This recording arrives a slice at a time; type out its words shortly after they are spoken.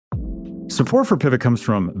Support for Pivot comes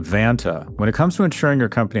from Vanta. When it comes to ensuring your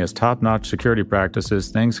company has top-notch security practices,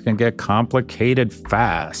 things can get complicated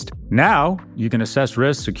fast. Now, you can assess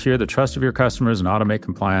risk, secure the trust of your customers, and automate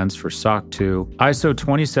compliance for SOC 2, ISO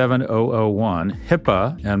 27001,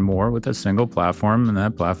 HIPAA, and more with a single platform, and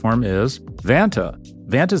that platform is Vanta.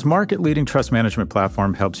 Vanta's market-leading trust management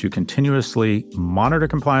platform helps you continuously monitor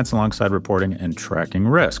compliance alongside reporting and tracking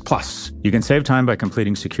risk. Plus, you can save time by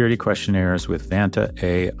completing security questionnaires with Vanta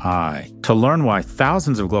AI. To learn why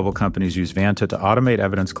thousands of global companies use Vanta to automate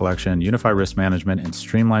evidence collection, unify risk management, and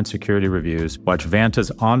streamline security reviews, watch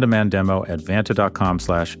Vanta's on-demand demo at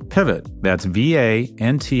vanta.com/pivot. That's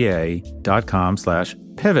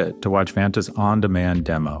VANTA.com/pivot to watch Vanta's on-demand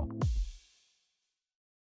demo.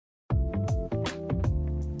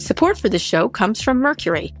 Support for this show comes from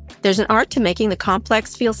Mercury. There's an art to making the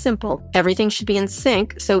complex feel simple. Everything should be in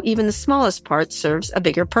sync, so even the smallest part serves a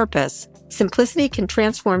bigger purpose. Simplicity can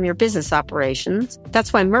transform your business operations.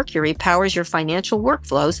 That's why Mercury powers your financial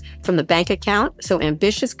workflows from the bank account, so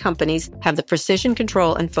ambitious companies have the precision,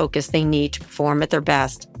 control, and focus they need to perform at their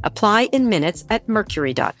best. Apply in minutes at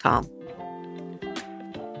mercury.com.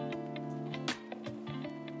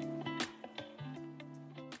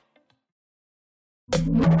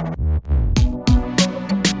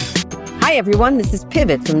 Hi, everyone. This is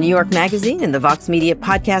Pivot from New York Magazine and the Vox Media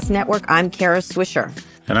Podcast Network. I'm Kara Swisher.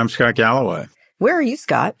 And I'm Scott Galloway. Where are you,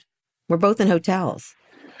 Scott? We're both in hotels.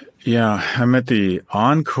 Yeah, I'm at the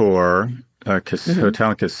Encore Hotel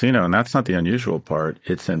and Casino, and that's not the unusual part.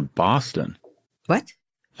 It's in Boston. What?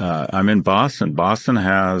 I'm in Boston. Boston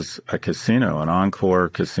has a casino, an Encore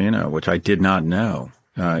Casino, which I did not know.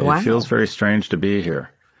 Wow. It feels very strange to be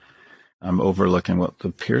here. I'm overlooking what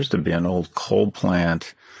appears to be an old coal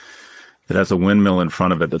plant that has a windmill in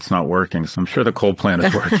front of it that's not working. So I'm sure the coal plant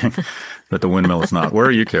is working, but the windmill is not. Where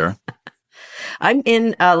are you, Kara? I'm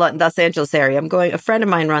in Los Angeles area. A friend of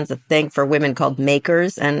mine runs a thing for women called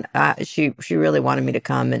Makers, and she really wanted me to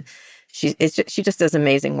come. And she just does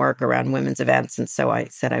amazing work around women's events, and so I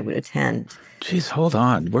said I would attend. Geez, hold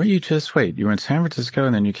on. Were you you were in San Francisco,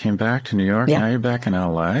 and then you came back to New York? Yeah. Now you're back in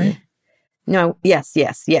L.A.? No, yes.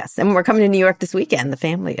 And we're coming to New York this weekend. The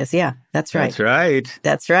family is, that's right.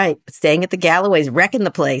 That's right. Staying at the Galloways, wrecking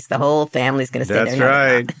the place. The whole family's going to stay there. That's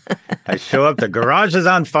right. I show up, the garage is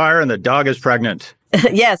on fire, and the dog is pregnant.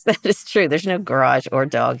 Yes, that is true. There's no garage or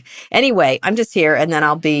dog. Anyway, I'm just here, and then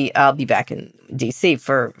I'll be back in D.C.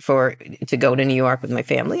 to go to New York with my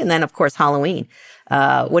family, and then of course Halloween.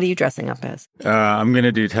 What are you dressing up as? I'm going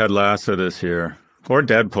to do Ted Lasso this year, or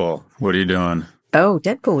Deadpool. What are you doing? Oh,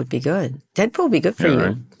 Deadpool would be good. Deadpool would be good for you.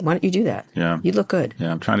 Right? Why don't you do that? Yeah. You look good.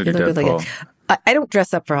 Yeah, I'm trying to do Deadpool. I don't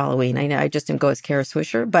dress up for Halloween. I just didn't go as Kara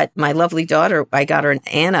Swisher, but my lovely daughter, I got her an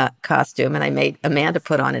Anna costume, and I made Amanda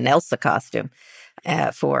put on an Elsa costume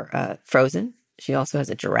for Frozen. She also has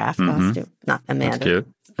a giraffe costume. Not Amanda. That's cute.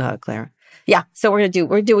 Clara. Yeah, so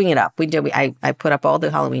we're doing it up. I put up all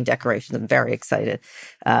the Halloween decorations. I'm very excited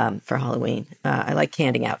for Halloween. I like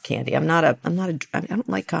handing out candy. I don't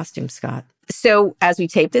like costumes, Scott. So as we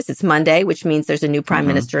tape this, it's Monday, which means there's a new prime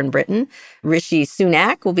minister in Britain. Rishi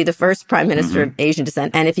Sunak will be the first prime minister of Asian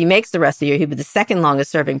descent. And if he makes the rest of the year, he'll be the second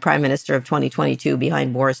longest serving prime minister of 2022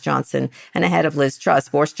 behind Boris Johnson and ahead of Liz Truss.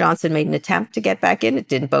 Boris Johnson made an attempt to get back in. It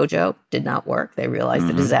didn't. Bojo did not work. They realized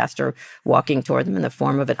the disaster walking toward them in the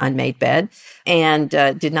form of an unmade bed and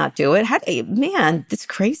did not do it. Man, it's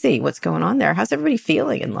crazy what's going on there. How's everybody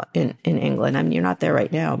feeling in England? I mean, you're not there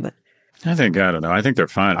right now, but... I don't know. I think they're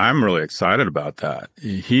fine. I'm really excited about that.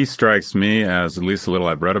 He strikes me as, at least a little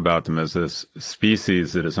I've read about them, as this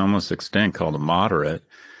species that is almost extinct called a moderate.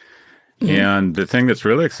 And the thing that's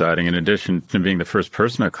really exciting, in addition to being the first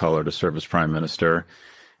person of color to serve as prime minister,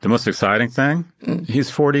 the most exciting thing,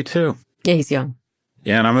 he's 42. Yeah, he's young.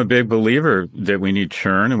 And I'm a big believer that we need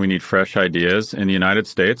churn and we need fresh ideas. In the United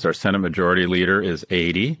States, our Senate Majority Leader is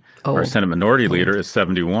 80. Our Senate Minority Leader is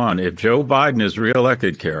 71. If Joe Biden is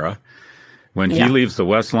reelected, Kara, when he leaves the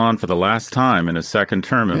West Lawn for the last time in his second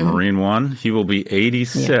term in Marine One, he will be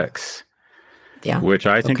 86, which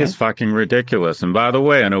I think is fucking ridiculous. And by the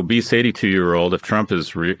way, an obese 82-year-old, if Trump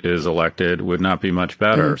is elected, would not be much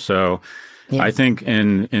better. So I think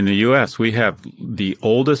in the U.S., we have the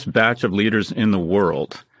oldest batch of leaders in the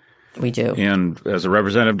world. We do. And as a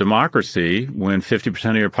representative democracy, when 50%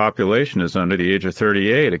 of your population is under the age of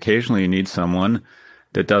 38, occasionally you need someone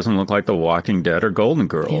that doesn't look like The Walking Dead or Golden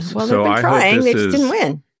Girls. Yeah. Well, so they've been trying. They just didn't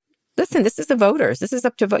win. Listen, this is the voters. This is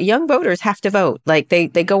up to vote. Young voters have to vote. Like they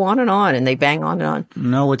go on and they bang on and on.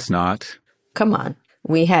 No, it's not. Come on.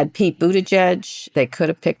 We had Pete Buttigieg. They could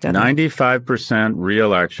have picked up 95%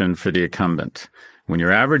 re-election for the incumbent. When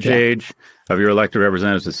your average age of your elected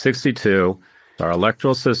representatives is 62, our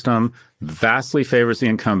electoral system vastly favors the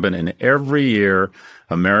incumbent, and every year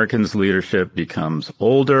Americans' leadership becomes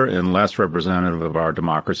older and less representative of our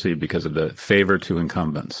democracy because of the favor to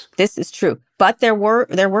incumbents. This is true. But there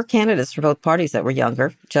were candidates for both parties that were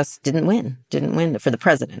younger, just didn't win for the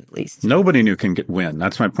president, at least. Nobody new can win.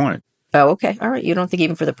 That's my point. Oh, okay. All right. You don't think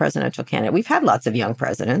even for the presidential candidate? We've had lots of young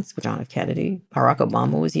presidents. John F. Kennedy, Barack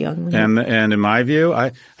Obama was young. And in my view,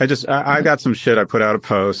 I got some shit. I put out a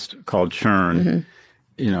post called Churn. Mm-hmm.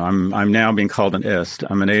 You know, I'm now being called an ist.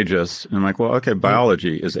 I'm an ageist. And I'm like, well, okay,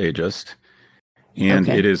 biology is ageist. And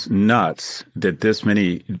it is nuts that this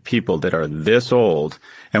many people that are this old.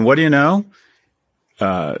 And what do you know?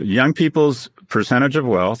 Young people's percentage of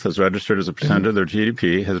wealth, as registered as a percentage of their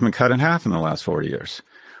GDP, has been cut in half in the last 40 years.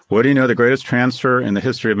 What do you know? The greatest transfer in the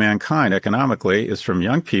history of mankind economically is from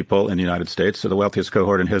young people in the United States to the wealthiest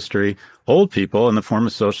cohort in history, old people, in the form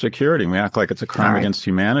of Social Security. And we act like it's a crime against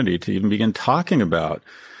humanity to even begin talking about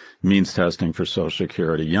means testing for Social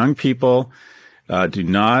Security. Young people do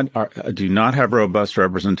not have robust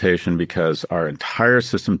representation because our entire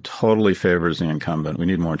system totally favors the incumbent. We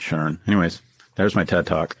need more churn. Anyways, there's my TED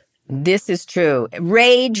Talk. This is true.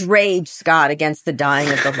 Rage, Scott, against the dying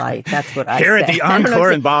of the light. That's what I say. Here at the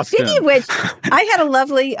Encore in Boston. Speaking of which, I had a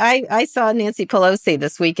lovely, I saw Nancy Pelosi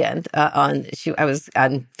this weekend I was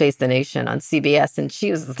on Face the Nation on CBS, and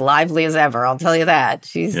she was as lively as ever. I'll tell you that.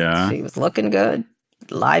 She was looking good,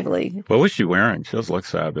 lively. What was she wearing? She just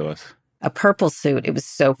looks fabulous. A purple suit. It was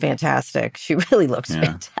so fantastic. She really looks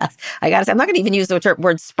fantastic. I got to say, I'm not going to even use the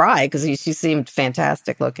word spry because she seemed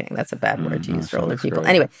fantastic looking. That's a bad word to use for older people. Great.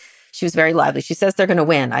 Anyway, she was very lively. She says they're going to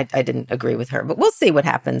win. I didn't agree with her, but we'll see what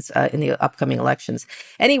happens in the upcoming elections.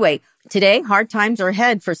 Anyway, today, hard times are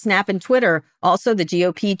ahead for Snap and Twitter. Also, the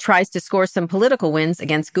GOP tries to score some political wins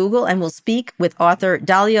against Google, and we'll speak with author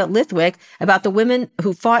Dahlia Lithwick about the women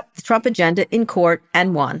who fought the Trump agenda in court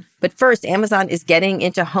and won. But first, Amazon is getting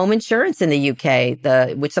into home insurance in the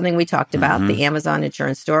UK, which is something we talked about. The Amazon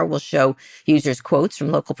insurance store will show users quotes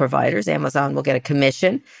from local providers. Amazon will get a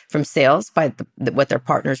commission from sales by what their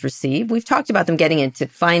partners receive. We've talked about them getting into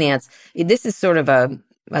finance. This is sort of a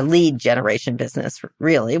lead generation business,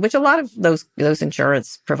 really, which a lot of those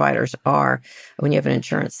insurance providers are when you have an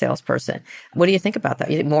insurance salesperson. What do you think about that?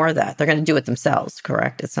 You think more of that? They're going to do it themselves,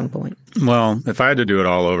 correct, at some point? Well, if I had to do it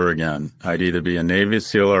all over again, I'd either be a Navy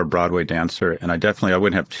SEAL or a Broadway dancer. And I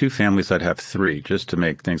wouldn't have two families. I'd have three just to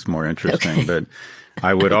make things more interesting. Okay. But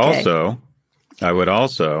I would also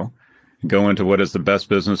go into what is the best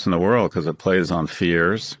business in the world because it plays on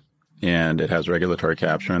fears. And it has regulatory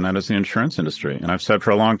capture, and that is the insurance industry. And I've said for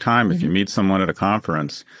a long time, if you meet someone at a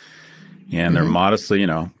conference and they're modestly,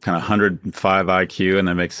 kind of 105 IQ and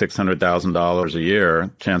they make $600,000 a year,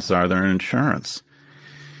 chances are they're in insurance.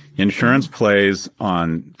 Insurance plays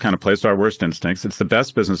to our worst instincts. It's the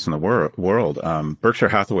best business in the world. Berkshire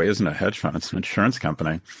Hathaway isn't a hedge fund. It's an insurance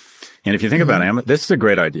company. And if you think about Amazon, this is a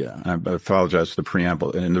great idea. I apologize for the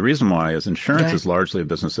preamble. And the reason why is insurance is largely a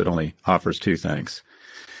business that only offers two things.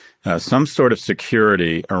 Some sort of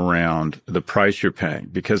security around the price you're paying.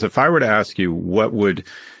 Because if I were to ask you, what would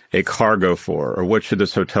a car go for, or what should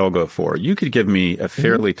this hotel go for, you could give me a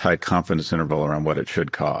fairly tight confidence interval around what it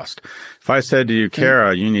should cost. If I said to you,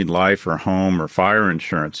 Kara, you need life or home or fire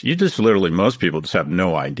insurance, most people just have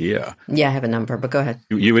no idea. Yeah, I have a number, but go ahead.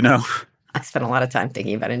 You would know. I spent a lot of time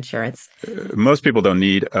thinking about insurance. Most people don't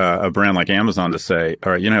need a brand like Amazon to say,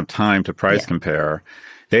 all right, you don't have time to price compare.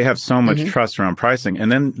 They have so much trust around pricing. And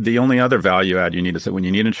then the only other value add you need is that when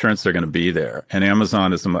you need insurance, they're going to be there. And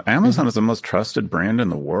Amazon is the most trusted brand in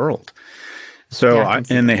the world. So,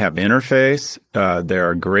 and they have interface.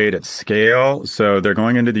 They're great at scale. So they're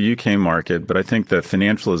going into the UK market. But I think the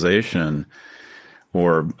financialization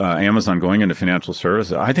or Amazon going into financial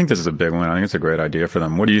services, I think this is a big one. I think it's a great idea for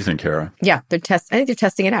them. What do you think, Kara? Yeah, I think they're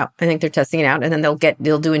testing it out. And then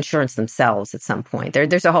they'll do insurance themselves at some point.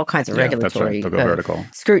 There's a whole kinds of regulatory They'll go vertical.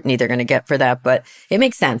 Scrutiny they're going to get for that. But it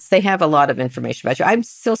makes sense. They have a lot of information about you. I'm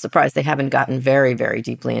still surprised they haven't gotten very, very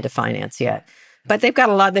deeply into finance yet. But they've got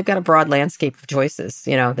a broad landscape of choices.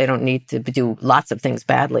 They don't need to do lots of things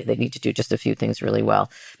badly. They need to do just a few things really well.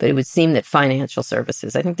 But it would seem that financial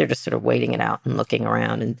services, I think they're just sort of waiting it out and looking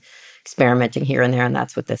around and experimenting here and there, and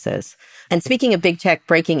that's what this is. And speaking of big tech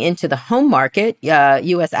breaking into the home market,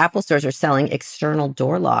 U.S. Apple stores are selling external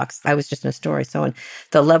door locks. I was just in a story. So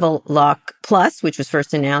the Level Lock Plus, which was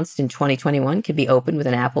first announced in 2021, can be opened with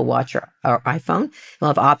an Apple Watch or iPhone. You'll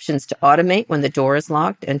have options to automate when the door is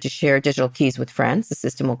locked and to share digital keys with friends. The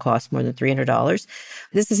system will cost more than $300.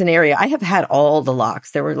 This is an area I have had all the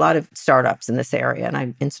locks. There were a lot of startups in this area, and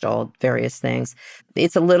I installed various things.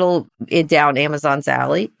 It's a little down Amazon's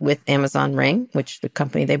alley with Amazon Ring, which the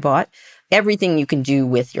company they bought. Everything you can do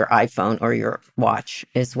with your iPhone or your watch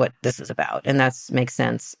is what this is about. And that makes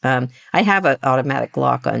sense. I have an automatic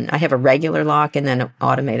lock I have a regular lock and then an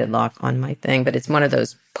automated lock on my thing, but it's one of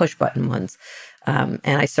those push button ones. And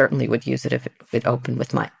I certainly would use it if it opened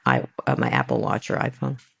with my Apple Watch or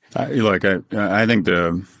iPhone. I think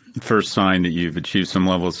the first sign that you've achieved some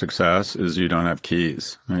level of success is you don't have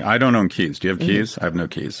keys. I don't own keys. Do you have keys? I have no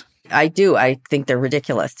keys. I do. I think they're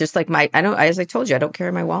ridiculous. Just like as I told you, I don't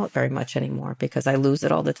carry my wallet very much anymore because I lose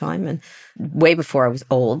it all the time. And way before I was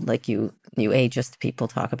old, like you ageist people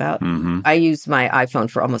talk about, I use my iPhone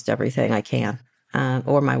for almost everything I can,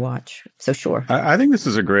 or my watch. So sure. I think this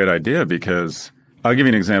is a great idea because I'll give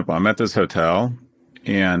you an example. I'm at this hotel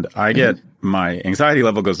and I get my anxiety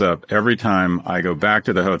level goes up every time I go back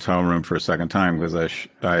to the hotel room for a second time because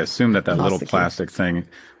I assume that little plastic thing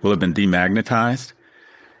will have been demagnetized.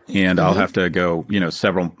 And I'll have to go,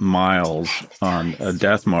 several miles on a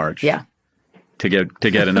death march to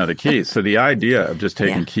get another key. So the idea of just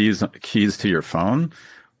taking keys to your phone,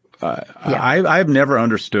 I've never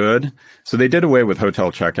understood. So they did away with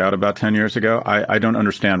hotel checkout about 10 years ago. I don't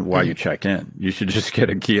understand why you check in. You should just get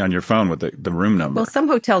a key on your phone with the room number. Well, some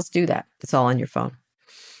hotels do that. It's all on your phone.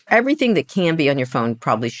 Everything that can be on your phone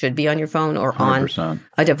probably should be on your phone or 100%. On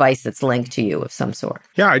a device that's linked to you of some sort.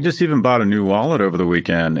 Yeah, I just even bought a new wallet over the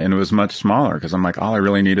weekend, and it was much smaller because I'm like, all I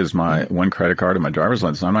really need is my one credit card and my driver's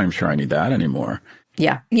license. I'm not even sure I need that anymore.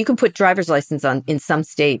 Yeah, you can put driver's license on in some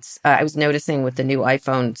states. I was noticing with the new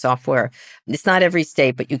iPhone software, it's not every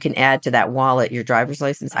state, but you can add to that wallet your driver's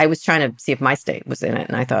license. I was trying to see if my state was in it,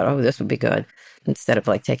 and I thought, oh, this would be good, instead of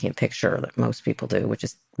like taking a picture that most people do, which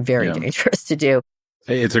is very dangerous to do.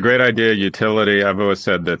 It's a great idea, utility. I've always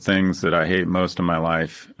said that things that I hate most in my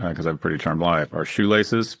life, because I have a pretty charmed life, are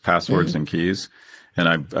shoelaces, passwords, and keys. And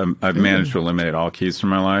I've managed to eliminate all keys from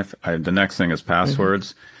my life. The next thing is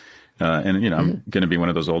passwords. I'm going to be one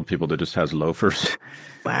of those old people that just has loafers,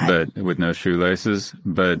 but with no shoelaces.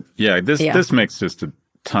 But this makes just a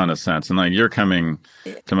ton of sense. And like, you're coming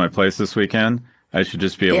to my place this weekend, I should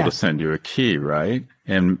just be able to send you a key, right?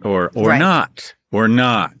 Or not. Or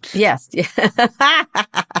not. Yes.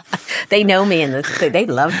 They know me and they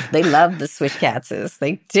love the Swish Catses.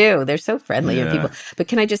 They do. They're so friendly and people. But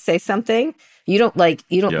can I just say something? You don't like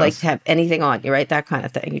to have anything on you, right? That kind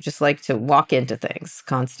of thing. You just like to walk into things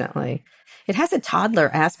constantly. It has a toddler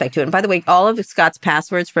aspect to it. And by the way, all of Scott's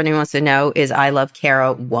passwords, for anyone who wants to know, is I love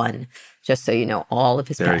Caro 1. Just so you know, all of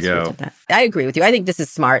his passwords are that. I agree with you. I think this is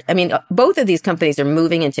smart. I mean, both of these companies are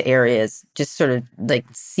moving into areas just sort of like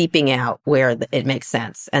seeping out where it makes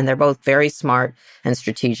sense. And they're both very smart and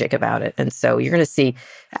strategic about it. And so you're going to see,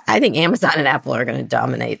 I think Amazon and Apple are going to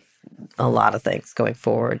dominate a lot of things going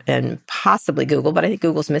forward, and possibly Google, but I think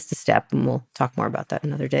Google's missed a step, and we'll talk more about that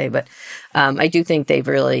another day. But I do think they've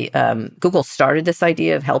really, Google started this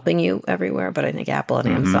idea of helping you everywhere, but I think Apple and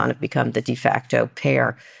Amazon have become the de facto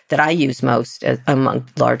pair that I use most among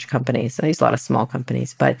large companies. I use a lot of small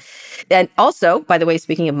companies. And also, by the way,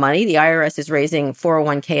 speaking of money, the IRS is raising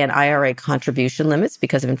 401k and IRA contribution limits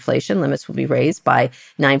because of inflation. Limits will be raised by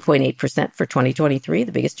 9.8% for 2023,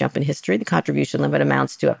 the biggest jump in history. The contribution limit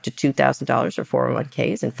amounts to up to $2,000 for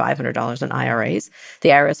 401ks and $500 on IRAs. The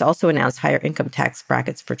IRS also announced higher income tax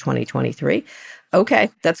brackets for 2023. Okay,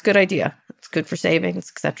 that's a good idea. It's good for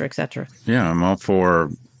savings, et cetera, et cetera. Yeah, I'm all for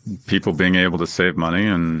people being able to save money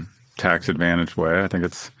in tax advantage way. I think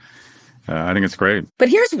it's great. But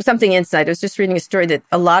here's something inside. I was just reading a story that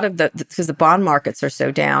a lot of because the bond markets are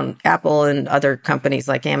so down, Apple and other companies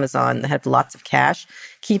like Amazon that have lots of cash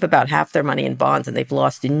keep about half their money in bonds, and they've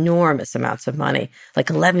lost enormous amounts of money, like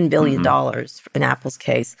 $11 billion in Apple's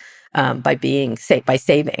case, by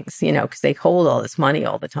savings, because they hold all this money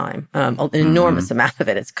all the time, an enormous amount of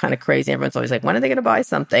it. It's kind of crazy. Everyone's always like, when are they going to buy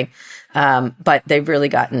something? But they've really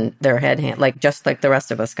gotten their head just like the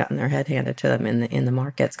rest of us, gotten their head handed to them in the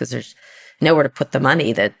markets, because there's nowhere to put the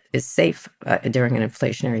money that is safe during an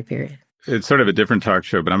inflationary period. It's sort of a different talk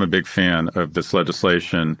show, but I'm a big fan of this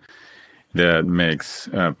legislation that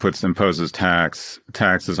imposes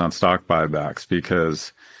taxes on stock buybacks,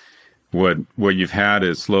 because What you've had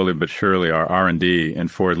is slowly but surely our R&D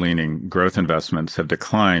and forward-leaning growth investments have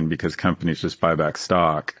declined because companies just buy back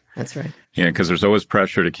stock. That's right. Yeah, because there's always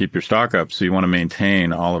pressure to keep your stock up. So you want to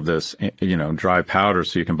maintain all of this, dry powder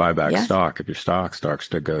so you can buy back stock if your stock starts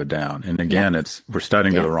to go down. And again, we're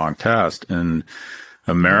studying to the wrong test. And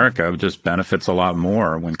America just benefits a lot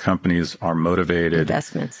more when companies are motivated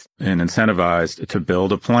investments and incentivized to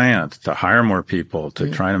build a plant, to hire more people, to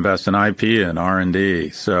try and invest in IP and R&D.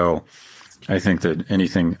 So I think that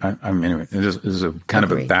anyway, this is a kind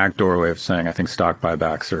of a backdoor way of saying I think stock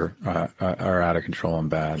buybacks are out of control and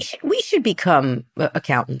bad. We should become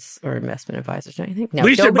accountants or investment advisors, don't you think? No,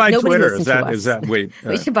 we should buy Twitter. Wait.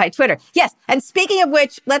 We should buy Twitter. Yes. And speaking of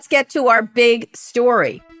which, let's get to our big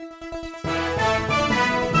story.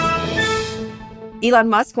 Elon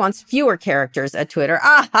Musk wants fewer characters at Twitter.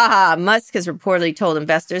 Musk has reportedly told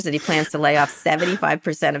investors that he plans to lay off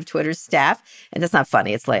 75% of Twitter's staff. And that's not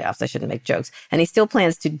funny. It's layoffs. I shouldn't make jokes. And he still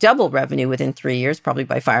plans to double revenue within 3 years, probably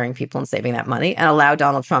by firing people and saving that money, and allow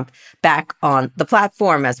Donald Trump back on the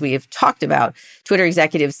platform. As we have talked about, Twitter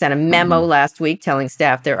executives sent a memo last week telling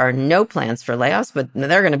staff there are no plans for layoffs, but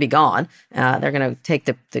they're going to be gone. They're going to take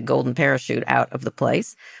the golden parachute out of the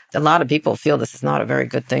place. A lot of people feel this is not a very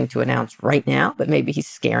good thing to announce right now, but maybe he's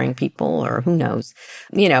scaring people, or who knows.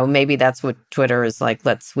 Maybe that's what Twitter is like.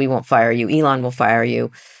 We won't fire you. Elon will fire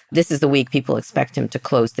you. This is the week people expect him to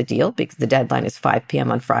close the deal because the deadline is 5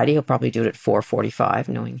 p.m. on Friday. He'll probably do it at 4:45,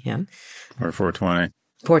 knowing him. Or 4:20.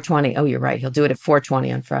 4:20. Oh, you're right. He'll do it at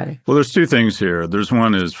 4:20 on Friday. Well, there's two things here. There's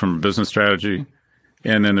one is from business strategy,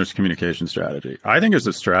 and then there's communication strategy. I think as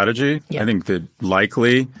a strategy, I think that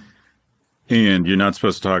likely, and you're not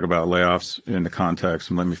supposed to talk about layoffs in the context.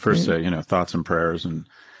 And let me first say, thoughts and prayers. And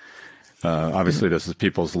obviously this is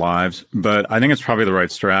people's lives. But I think it's probably the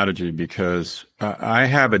right strategy because I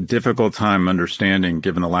have a difficult time understanding,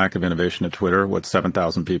 given the lack of innovation at Twitter, what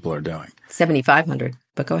 7,000 people are doing. 7,500,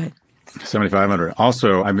 but go ahead. 7,500.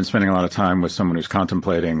 Also, I've been spending a lot of time with someone who's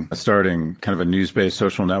contemplating starting kind of a news-based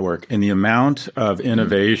social network. And the amount of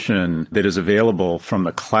innovation that is available from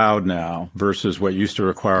the cloud now versus what used to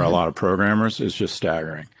require a lot of programmers is just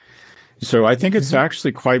staggering. So I think it's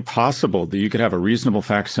actually quite possible that you could have a reasonable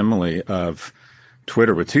facsimile of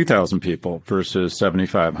Twitter with 2,000 people versus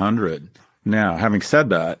 7,500. Now, having said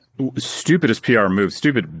that, stupidest PR move,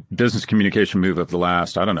 stupid business communication move of the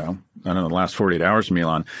last, the last 48 hours from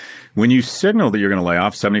Elon. When you signal that you're going to lay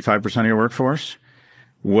off 75% of your workforce,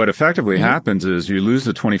 what effectively happens is you lose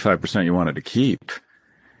the 25% you wanted to keep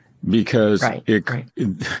because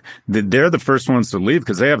they're the first ones to leave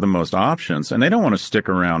because they have the most options and they don't want to stick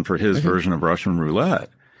around for his version of Russian roulette.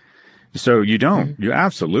 So you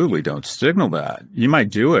absolutely don't signal that. You might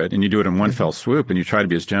do it and you do it in one fell swoop and you try to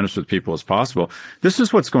be as generous with people as possible. This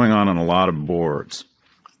is what's going on a lot of boards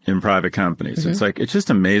in private companies. It's just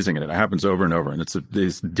amazing. And it happens over and over. And it's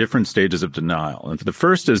these different stages of denial. And the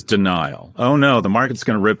first is denial. Oh no, the market's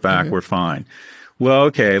going to rip back. We're fine. Well,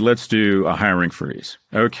 okay, let's do a hiring freeze.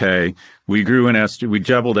 Okay, we grew we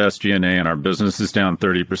doubled SG&A and our business is down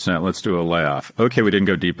 30%. Let's do a layoff. Okay, we didn't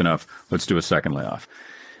go deep enough. Let's do a second layoff.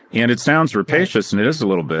 And it sounds rapacious, and it is a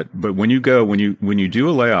little bit, but when you do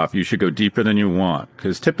a layoff, you should go deeper than you want,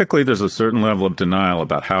 because typically there's a certain level of denial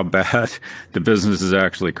about how bad the business is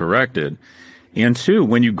actually corrected. And two,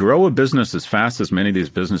 when you grow a business as fast as many of these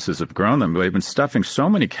businesses have grown them, they've been stuffing so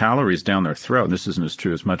many calories down their throat, and this isn't as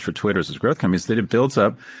true as much for Twitter as growth companies, that it builds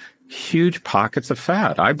up huge pockets of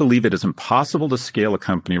fat. I believe it is impossible to scale a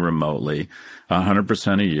company remotely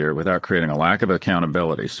 100% a year without creating a lack of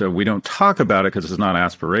accountability. So we don't talk about it because it's not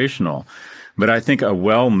aspirational. But I think a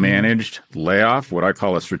well-managed layoff, what I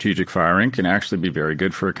call a strategic firing, can actually be very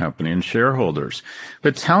good for a company and shareholders.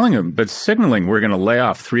 But signaling we're going to lay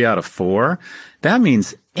off 3 out of 4, that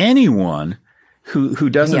means anyone who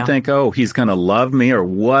doesn't think, oh, he's going to love me or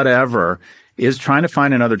whatever, is trying to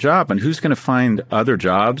find another job. And who's going to find other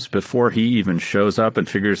jobs before he even shows up and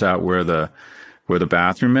figures out where the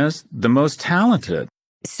bathroom is? The most talented.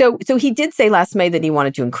 So he did say last May that he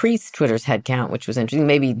wanted to increase Twitter's headcount, which was interesting.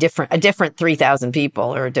 Maybe a different 3,000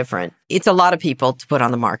 people or it's a lot of people to put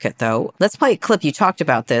on the market, though. Let's play a clip. You talked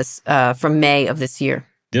about this from May of this year.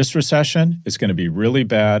 This recession is going to be really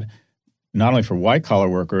bad, not only for white-collar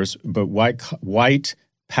workers, but white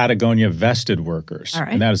Patagonia vested workers,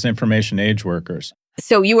 and that is information age workers.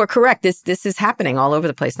 So you are correct. This is happening all over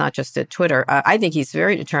the place, not just at Twitter. I think he's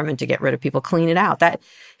very determined to get rid of people, clean it out. That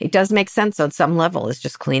it does make sense on some level. Is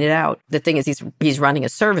just clean it out. The thing is, he's running a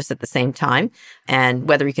service at the same time, and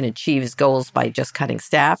whether he can achieve his goals by just cutting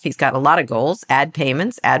staff, he's got a lot of goals: add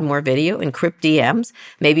payments, add more video, encrypt DMs,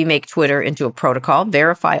 maybe make Twitter into a protocol,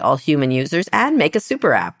 verify all human users, and make a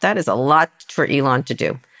super app. That is a lot for Elon to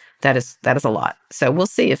do. That is a lot. So we'll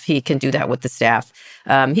see if he can do that with the staff.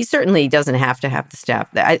 He certainly doesn't have to have the staff.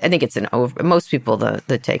 I think it's most people,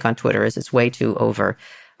 the take on Twitter is it's way too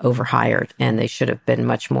overhired, and they should have been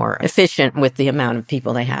much more efficient with the amount of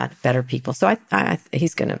people they had, better people. So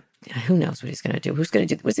he's going to, who knows what he's going to do? What's he going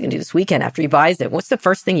to do this weekend after he buys it? What's the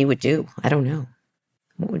first thing he would do? I don't know.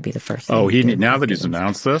 What would be the first thing? Now that he's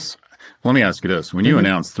announced this, let me ask you this. When you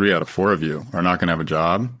announce 3 out of 4 of you are not going to have a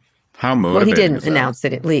job, how motivating Well, he didn't is that? announce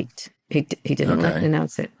it. It leaked. He didn't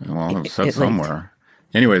announce it. Well, it said leaked. somewhere.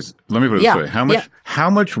 Anyways, let me put it this way. How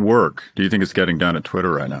much work do you think is getting done at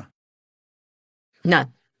Twitter right now?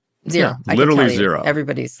 None. Zero. Yeah, literally zero.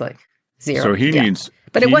 Everybody's like zero. So he needs...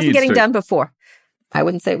 But it wasn't getting done before. I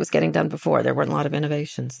wouldn't say it was getting done before. There weren't a lot of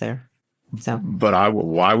innovations there. So, but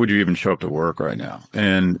why would you even show up to work right now?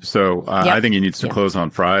 And so I think he needs to close on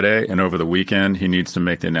Friday, and over the weekend he needs to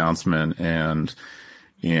make the announcement and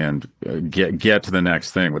get to the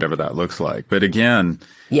next thing, whatever that looks like. But again,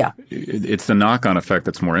 it's the knock-on effect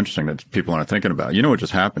that's more interesting that people aren't thinking about. You know what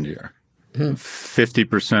just happened here?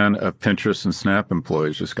 50% of Pinterest and Snap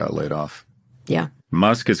employees just got laid off. Yeah.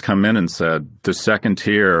 Musk has come in and said the second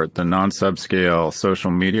tier, the non-subscale social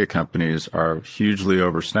media companies are hugely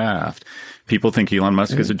overstaffed. People think Elon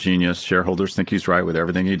Musk is a genius. Shareholders think he's right with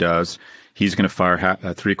everything he does. He's going to fire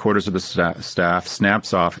 3/4 of the staff.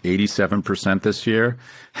 Snap's off 87% this year.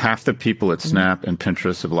 Half the people at Snap and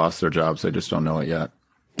Pinterest have lost their jobs. They just don't know it yet.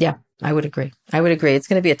 Yeah, I would agree. It's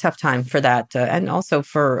going to be a tough time for that. And also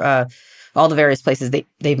for all the various places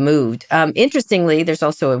they've moved. Interestingly, there's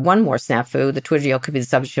also one more snafu. The Twitter deal could be the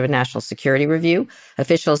subject of a national security review.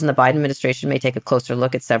 Officials in the Biden administration may take a closer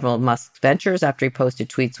look at several of Musk's ventures after he posted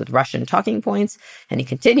tweets with Russian talking points, and he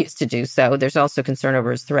continues to do so. There's also concern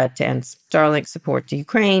over his threat to end Starlink support to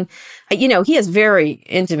Ukraine. He has very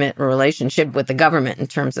intimate relationship with the government in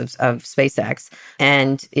terms of SpaceX,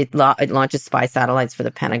 and it launches spy satellites for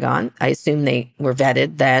the Pentagon. I assume they were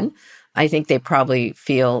vetted then. I think they probably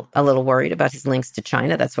feel a little worried about his links to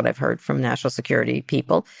China. That's what I've heard from national security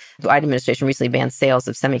people. The Biden administration recently banned sales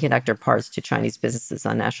of semiconductor parts to Chinese businesses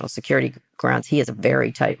on national security grounds. He has a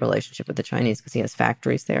very tight relationship with the Chinese because he has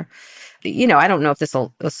factories there. I don't know if this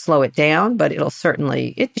will slow it down, but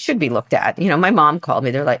it should be looked at. My mom called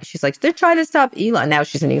me. She's like, they're trying to stop Elon. Now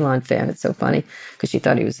she's an Elon fan. It's so funny because she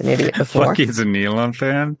thought he was an idiot before. Like he's an Elon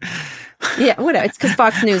fan? Yeah, whatever. It's because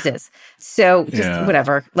Fox News is. So just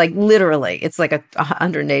whatever. Like literally, it's like a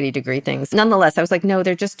 180-degree thing. Nonetheless, I was like, no,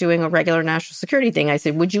 they're just doing a regular national security thing. I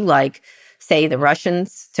said, would you like, say, the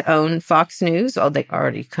Russians to own Fox News? Oh, they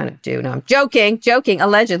already kind of do. No, I'm joking,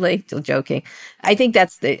 allegedly, still joking. I think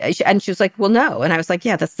and she was like, well, no. And I was like,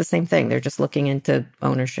 yeah, that's the same thing. They're just looking into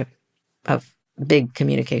ownership of big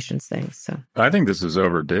communications things. So I think this is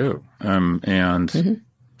overdue.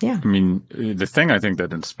 Yeah. I mean, the thing I think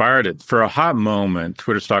that inspired it, for a hot moment,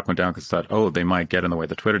 Twitter stock went down because thought, they might get in the way of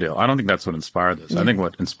the Twitter deal. I don't think that's what inspired this. I think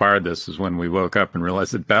what inspired this is when we woke up and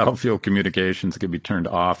realized that battlefield communications could be turned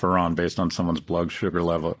off or on based on someone's blood sugar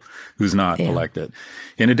level who's not elected.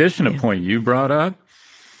 In addition to a point you brought up,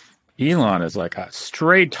 Elon is like a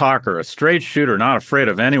straight talker, a straight shooter, not afraid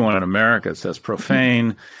of anyone in America. Says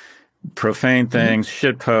profane things,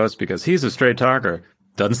 shit posts, because he's a straight talker.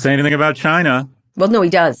 Doesn't say anything about China. Well, no, he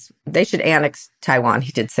does. They should annex Taiwan.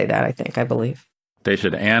 He did say that, I believe. They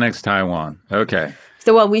should annex Taiwan. Okay.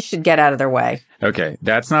 So, we should get out of their way. Okay.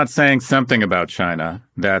 That's not saying something about China.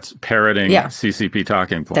 That's parroting CCP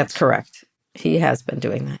talking points. That's correct. He has been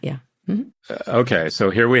doing that, yeah. Okay. So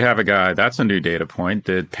here we have a guy, that's a new data point,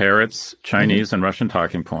 that parrots Chinese and Russian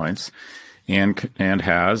talking points and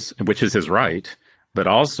has, which is his right, but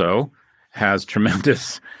also has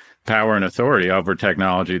tremendous power and authority over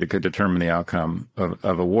technology that could determine the outcome of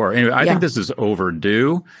a war. Anyway, I think this is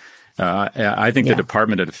overdue. I think the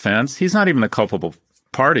Department of Defense, he's not even the culpable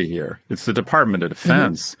party here. It's the Department of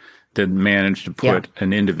Defense that managed to put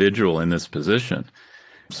an individual in this position.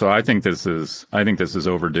 So I think this is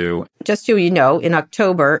overdue. Just so you know, in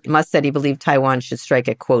October, Musk said he believed Taiwan should strike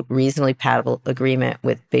a, quote, reasonably palatable agreement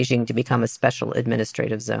with Beijing to become a special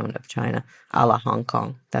administrative zone of China, a la Hong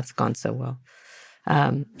Kong. That's gone so well.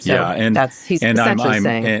 He's essentially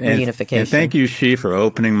saying reunification. And thank you, Xi, for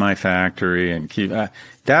opening my factory and keep.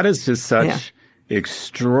 That is just such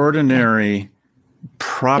extraordinary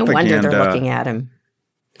propaganda. No wonder they're looking at him.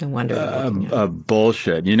 No wonder they're looking at it.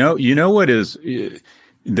 Bullshit. You know what is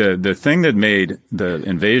the thing that made the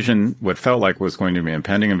invasion, what felt like was going to be an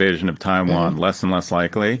impending invasion of Taiwan, less and less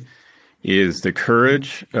likely, is the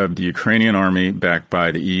courage of the Ukrainian army backed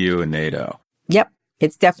by the EU and NATO. Yep.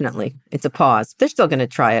 It's a pause. They're still going to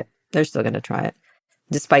try it.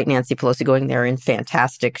 Despite Nancy Pelosi going there in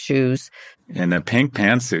fantastic shoes. And the pink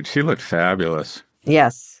pantsuit, she looked fabulous.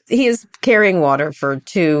 Yes. He is carrying water for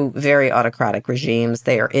two very autocratic regimes.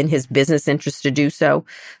 They are in his business interest to do so.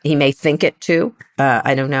 He may think it too.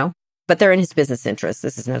 I don't know. But they're in his business interest.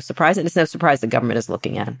 This is no surprise. And it's no surprise the government is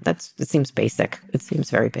looking at him. It seems basic. It seems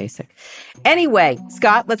very basic. Anyway,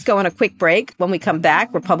 Scott, let's go on a quick break. When we come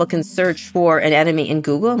back, Republicans search for an enemy in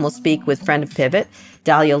Google, and we'll speak with friend of Pivot,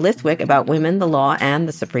 Dahlia Lithwick, about women, the law, and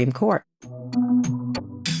the Supreme Court.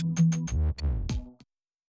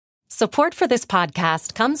 Support for this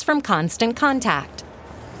podcast comes from Constant Contact.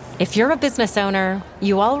 If you're a business owner,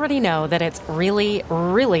 you already know that it's really,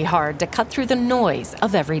 really hard to cut through the noise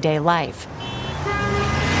of everyday life.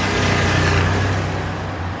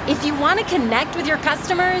 If you want to connect with your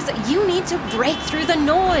customers, you need to break through the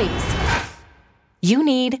noise. You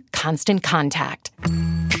need Constant Contact.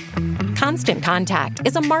 Constant Contact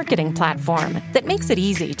is a marketing platform that makes it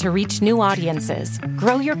easy to reach new audiences,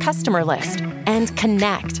 grow your customer list, and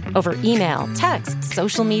connect over email, text,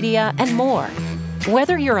 social media, and more.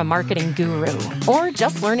 Whether you're a marketing guru or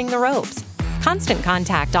just learning the ropes, Constant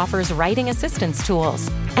Contact offers writing assistance tools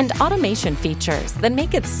and automation features that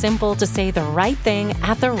make it simple to say the right thing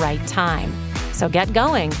at the right time. So get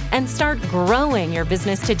going and start growing your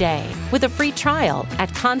business today with a free trial at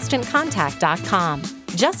ConstantContact.com.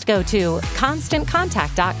 Just go to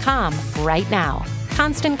ConstantContact.com right now.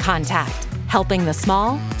 Constant Contact, helping the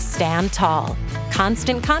small stand tall.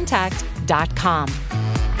 ConstantContact.com.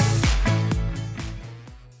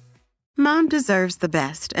 Mom deserves the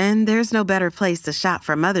best, and there's no better place to shop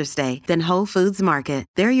for Mother's Day than Whole Foods Market.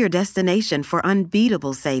 They're your destination for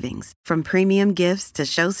unbeatable savings, from premium gifts to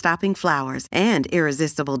show-stopping flowers and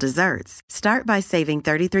irresistible desserts. Start by saving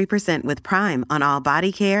 33% with Prime on all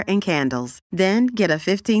body care and candles. Then get a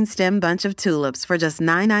 15-stem bunch of tulips for just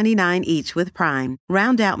 $9.99 each with Prime.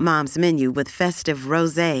 Round out Mom's menu with festive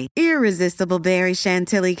rosé, irresistible berry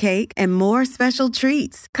chantilly cake, and more special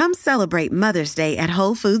treats. Come celebrate Mother's Day at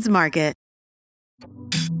Whole Foods Market.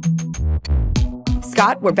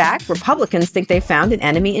 Scott, we're back. Republicans think they found an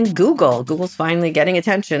enemy in Google. Google's finally getting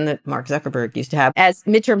attention that Mark Zuckerberg used to have. As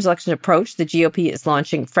midterm elections approach, the GOP is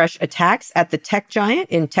launching fresh attacks at the tech giant.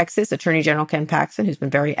 In Texas, Attorney General Ken Paxton, who's been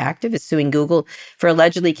very active, is suing Google for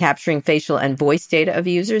allegedly capturing facial and voice data of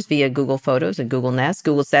users via Google Photos and Google Nest.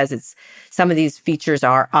 Google says some of these features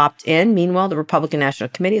are opt-in. Meanwhile, the Republican National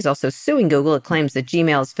Committee is also suing Google. It claims that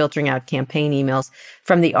Gmail is filtering out campaign emails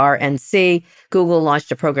from the RNC. Google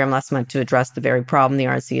launched a program last month to address the very problem. The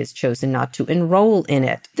RNC has chosen not to enroll in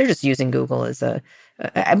it. They're just using Google as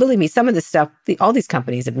believe me, some of this stuff, all these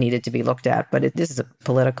companies have needed to be looked at, but this is a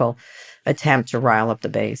political attempt to rile up the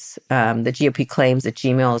base. The GOP claims that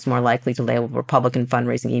Gmail is more likely to label Republican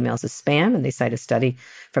fundraising emails as spam, and they cite a study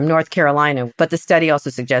from North Carolina. But the study also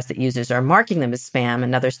suggests that users are marking them as spam.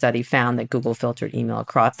 Another study found that Google filtered email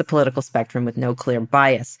across the political spectrum with no clear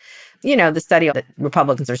bias. You know, the study that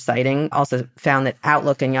Republicans are citing also found that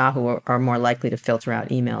Outlook and Yahoo are more likely to filter out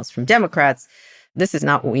emails from Democrats. This is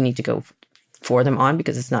not what we need to go for them on,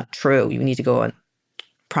 because it's not true. You need to go on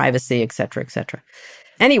privacy, et cetera, et cetera.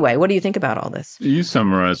 Anyway, what do you think about all this? You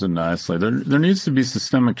summarize it nicely. There needs to be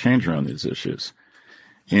systemic change around these issues.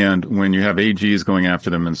 And when you have AGs going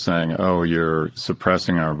after them and saying, oh, you're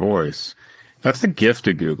suppressing our voice, that's a gift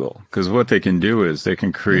to Google, because what they can do is they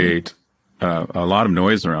can create a lot of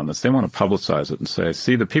noise around this. They want to publicize it and say,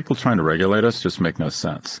 see, the people trying to regulate us just make no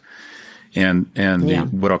sense. And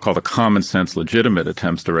what I'll call the common sense legitimate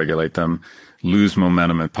attempts to regulate them lose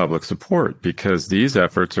momentum and public support, because these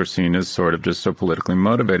efforts are seen as sort of just so politically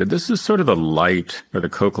motivated. This is sort of the light, or the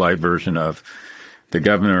Coke Light version of the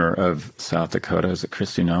governor of South Dakota, is it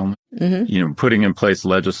Kristi Noem? Mm-hmm. Putting in place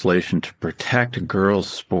legislation to protect girls'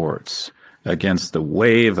 sports against the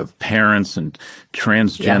wave of parents and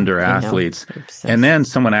transgender athletes. And then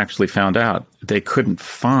someone actually found out they couldn't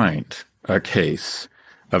find a case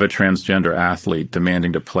of a transgender athlete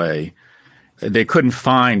demanding to play. They couldn't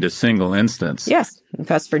find a single instance. Yes.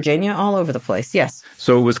 West Virginia, all over the place. Yes.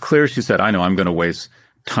 So it was clear, she said, I know I'm going to waste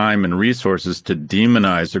time and resources to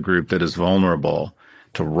demonize a group that is vulnerable,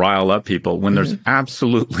 to rile up people when there's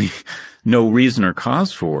absolutely no reason or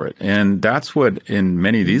cause for it. And that's what, in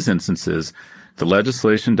many of these instances, The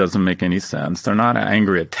legislation doesn't make any sense. They're not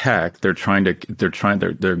angry at tech. They're going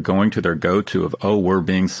to their go-to of, oh, we're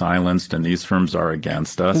being silenced and these firms are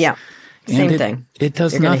against us. Yeah. Same thing. It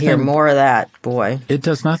does You're nothing. going to hear more of that, boy. It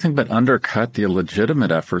does nothing but undercut the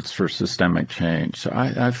legitimate efforts for systemic change. So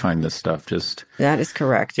I find this stuff just... That is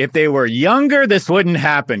correct. If they were younger, this wouldn't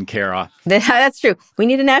happen, Kara. That's true. We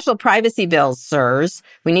need a national privacy bill, sirs.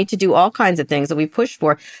 We need to do all kinds of things that we push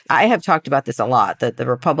for. I have talked about this a lot, that the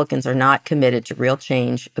Republicans are not committed to real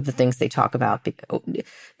change of the things they talk about.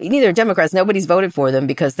 Neither Democrats, nobody's voted for them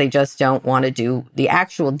because they just don't want to do the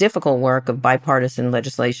actual difficult work of bipartisan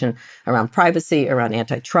legislation around privacy, around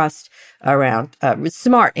antitrust, around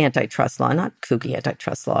smart antitrust law, not kooky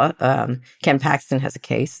antitrust law. Ken Paxton has a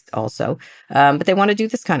case also. But they want to do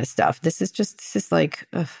this kind of stuff. This is like,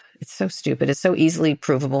 it's so stupid. It's so easily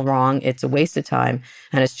provable wrong. It's a waste of time.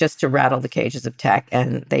 And it's just to rattle the cages of tech.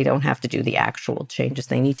 And they don't have to do the actual changes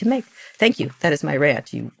they need to make. Thank you. That is my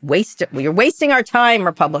rant. You're wasting our time,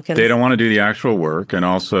 Republicans. They don't want to do the actual work. And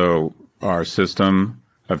also our system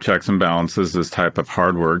of checks and balances, this type of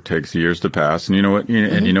hard work takes years to pass. And you know what?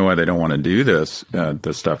 And you know why they don't want to do this,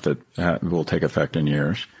 the stuff that will take effect in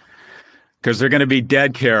years? Because they're going to be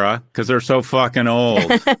dead, Kara, because they're so fucking old.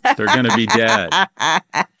 They're going to be dead.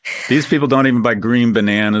 These people don't even buy green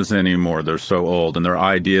bananas anymore. They're so old, and their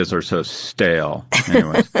ideas are so stale.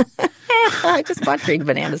 Anyways. I just bought green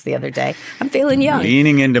bananas the other day. I'm feeling young.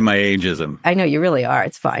 Leaning into my ageism. I know, you really are.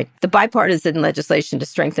 It's fine. The bipartisan legislation to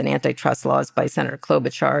strengthen antitrust laws by Senator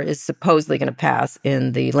Klobuchar is supposedly going to pass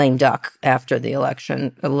in the lame duck after the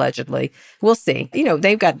election, allegedly. We'll see.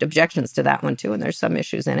 They've got objections to that one, too, and there's some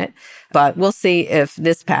issues in it. But we'll see if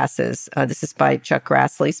this passes. This is by Chuck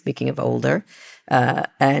Grassley, speaking of older.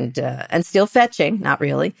 And still fetching, not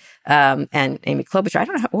really. And Amy Klobuchar, I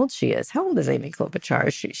don't know how old she is. How old is Amy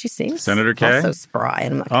Klobuchar? She seems Senator K? Also spry.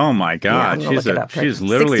 And oh my God, yeah, she's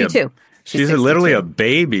literally 62. She's literally a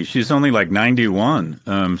baby. She's only like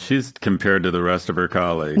 91. She's compared to the rest of her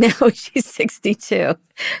colleagues. No, she's 62.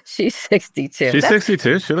 She's 62. She's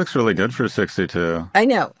 62. She looks really good for 62. I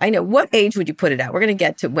know. What age would you put it at? We're going to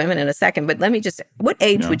get to women in a second, but let me just, what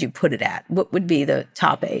age would you put it at? What would be the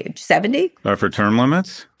top age? 70? For term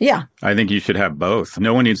limits? Yeah. I think you should have both.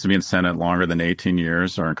 No one needs to be in Senate longer than 18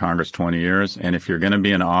 years or in Congress 20 years. And if you're going to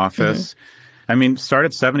be in office, start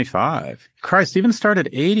at 75. Christ, even start at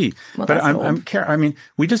 80. Well, but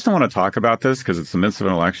we just don't want to talk about this because it's the midst of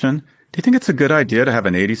an election. Do you think it's a good idea to have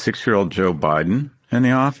an 86-year-old Joe Biden in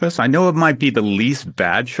the office? I know it might be the least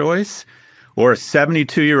bad choice, or a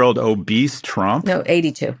 72-year-old obese Trump. No,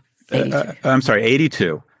 82.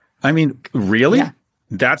 82. Really? Yeah.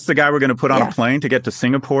 That's the guy we're going to put on a plane to get to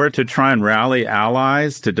Singapore to try and rally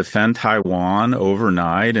allies to defend Taiwan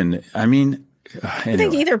overnight? And anyway. I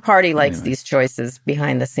think either party likes these choices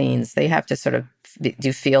behind the scenes. They have to sort of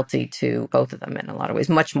do fealty to both of them in a lot of ways,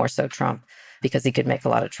 much more so Trump, because he could make a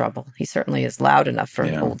lot of trouble. He certainly is loud enough for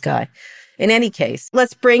an old guy. In any case,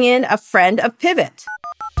 let's bring in a friend of Pivot.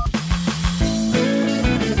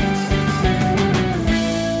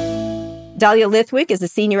 Dahlia Lithwick is a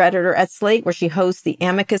senior editor at Slate, where she hosts the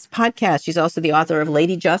Amicus podcast. She's also the author of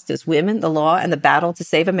Lady Justice, Women, the Law, and the Battle to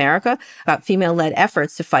Save America, about female-led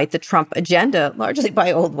efforts to fight the Trump agenda, largely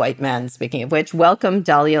by old white men. Speaking of which, welcome,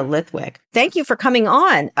 Dahlia Lithwick. Thank you for coming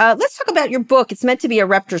on. Let's talk about your book. It's meant to be a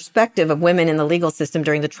retrospective of women in the legal system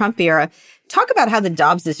during the Trump era. Talk about how the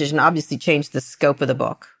Dobbs decision obviously changed the scope of the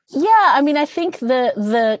book. Yeah, I think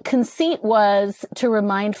the conceit was to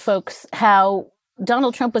remind folks how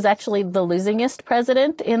Donald Trump was actually the losingest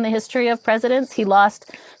president in the history of presidents. He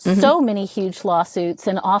lost so many huge lawsuits,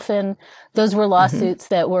 and often those were lawsuits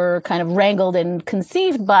that were kind of wrangled and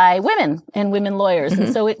conceived by women and women lawyers.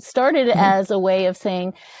 And so it started as a way of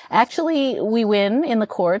saying, actually, we win in the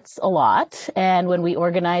courts a lot. And when we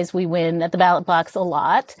organize, we win at the ballot box a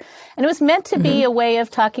lot. And it was meant to be a way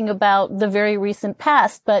of talking about the very recent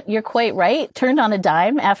past. But you're quite right, turned on a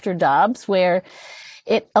dime after Dobbs, where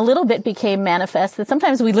it a little bit became manifest that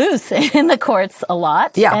sometimes we lose in the courts a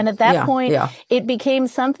lot. Yeah, and at that point, it became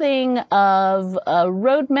something of a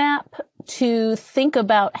roadmap to think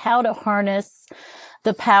about how to harness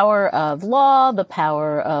the power of law, the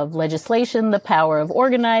power of legislation, the power of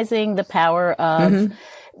organizing, the power of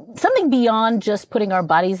something beyond just putting our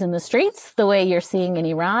bodies in the streets the way you're seeing in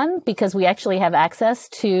Iran, because we actually have access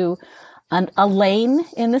to a lane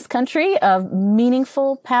in this country of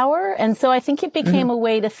meaningful power. And so I think it became a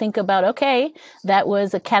way to think about, okay, that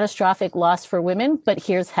was a catastrophic loss for women, but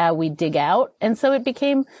here's how we dig out. And so it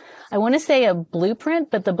became, I want to say, a blueprint,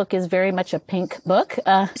 but the book is very much a pink book.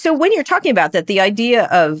 So when you're talking about that, the idea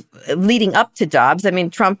of leading up to Dobbs,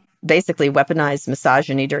 Trump basically weaponized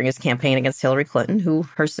misogyny during his campaign against Hillary Clinton, who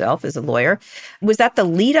herself is a lawyer. Was that the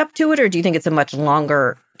lead up to it, or do you think it's a much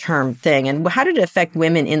longer term thing? And how did it affect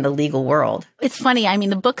women in the legal world? It's funny. I mean,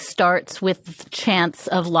 the book starts with chants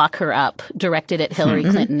of lock her up directed at Hillary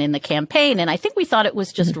Clinton in the campaign. And I think we thought it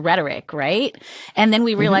was just rhetoric, right? And then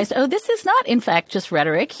we realized, oh, this is not, in fact, just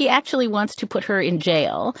rhetoric. He actually wants to put her in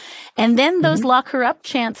jail. And then those lock her up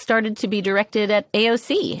chants started to be directed at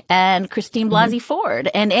AOC and Christine Blasey Ford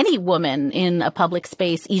and any woman in a public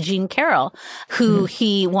space, E. Jean Carroll, who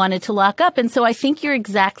he wanted to lock up. And so I think you're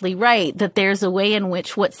exactly right that there's a way in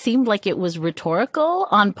which what seemed like it was rhetorical,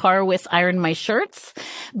 on par with iron my shirts,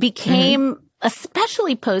 became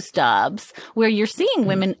especially post-Dobbs, where you're seeing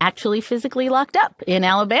women actually physically locked up in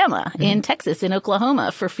Alabama, in Texas, in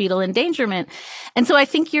Oklahoma for fetal endangerment. And so I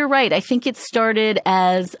think you're right. I think it started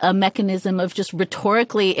as a mechanism of just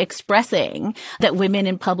rhetorically expressing that women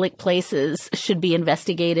in public places should be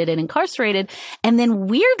investigated and incarcerated. And then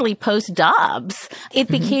weirdly, post-Dobbs, it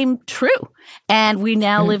became true. And we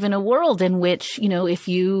now live in a world in which, you know, if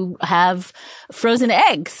you have frozen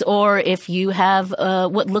eggs or if you have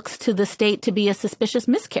what looks to the state to be a suspicious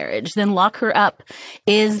miscarriage, then lock her up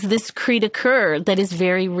is this cri de coeur that is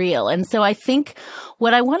very real. And so I think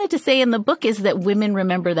what I wanted to say in the book is that women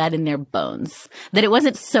remember that in their bones, that it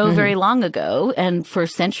wasn't so very long ago, and for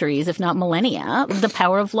centuries, if not millennia, the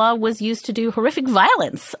power of law was used to do horrific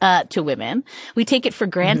violence to women. We take it for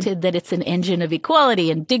granted that it's an engine of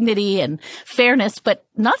equality and dignity and fairness, but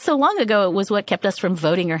not so long ago, it was what kept us from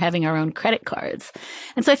voting or having our own credit cards.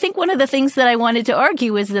 And so I think one of the things that I wanted to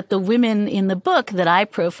argue is that the women in the book that I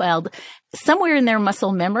profiled, somewhere in their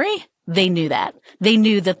muscle memory, they knew that. They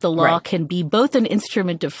knew that the law can be both an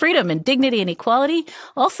instrument of freedom and dignity and equality.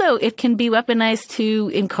 Also, it can be weaponized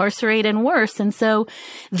to incarcerate and worse. And so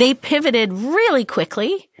they pivoted really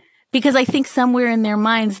quickly because I think somewhere in their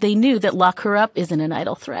minds, they knew that lock her up isn't an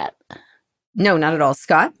idle threat. No, not at all.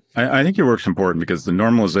 Scott? I think your work's important because the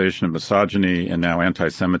normalization of misogyny and now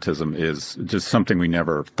anti-Semitism is just something we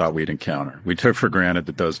never thought we'd encounter. We took for granted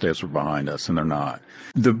that those days were behind us, and they're not.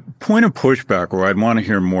 The point of pushback where I'd want to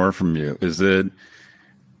hear more from you is that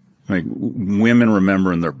like women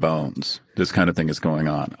remember in their bones this kind of thing is going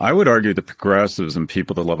on. I would argue that progressives and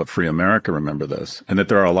people that love a free America remember this, and that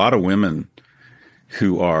there are a lot of women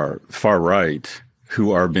who are far right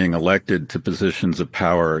who are being elected to positions of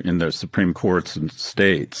power in their Supreme Courts and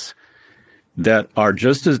states that are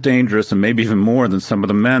just as dangerous and maybe even more than some of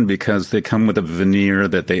the men because they come with a veneer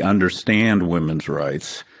that they understand women's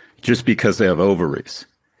rights just because they have ovaries.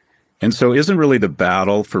 And so isn't really the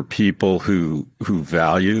battle for people who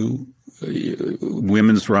value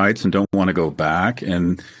women's rights and don't want to go back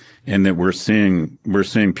and that we're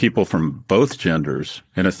seeing people from both genders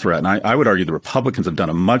in a threat. And I would argue the Republicans have done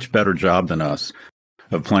a much better job than us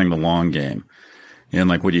of playing the long game. And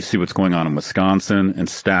like what you see what's going on in Wisconsin and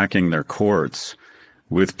stacking their courts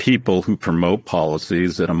with people who promote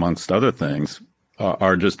policies that, amongst other things,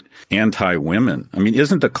 are just anti-women. I mean,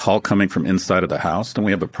 isn't the call coming from inside of the house? Don't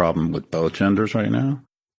we have a problem with both genders right now?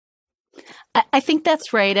 I think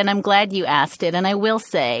that's right, and I'm glad you asked it. And I will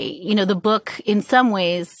say, you know, the book in some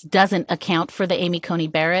ways doesn't account for the Amy Coney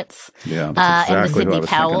Barretts and the Sidney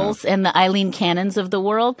Powells and the Eileen Cannons of the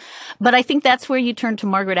world. But I think that's where you turn to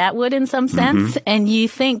Margaret Atwood in some sense, and you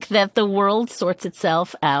think that the world sorts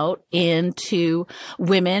itself out into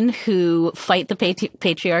women who fight the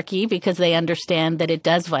patriarchy because they understand that it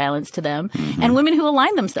does violence to them, and women who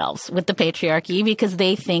align themselves with the patriarchy because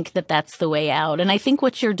they think that that's the way out. And I think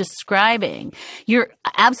what you're describing, you're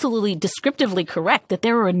absolutely descriptively correct that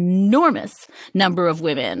there are an enormous number of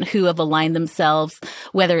women who have aligned themselves,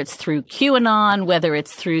 whether it's through QAnon, whether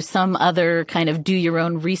it's through some other kind of do your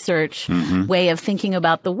own research way of thinking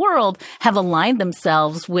about the world, have aligned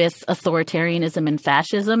themselves with authoritarianism and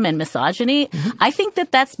fascism and misogyny. I think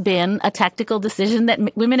that that's been a tactical decision that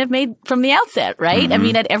women have made from the outset, right? I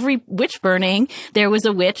mean, at every witch burning, there was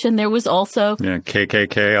a witch and there was also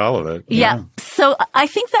KKK, all of it. Yeah. So I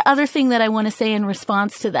think the other thing that I want to say in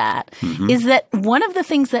response to that is that one of the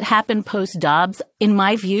things that happened post-Dobbs, in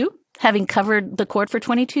my view, having covered the court for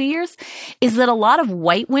 22 years, is that a lot of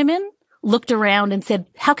white women looked around and said,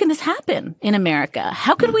 how can this happen in America?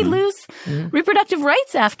 How could we lose reproductive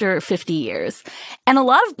rights after 50 years? And a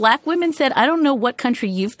lot of black women said, I don't know what country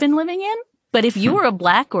you've been living in, but if you were a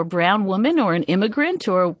black or brown woman or an immigrant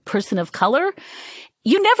or a person of color,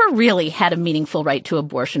 you never really had a meaningful right to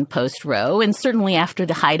abortion post-Roe, and certainly after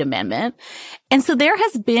the Hyde Amendment. And so there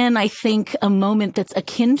has been, I think, a moment that's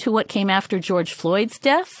akin to what came after George Floyd's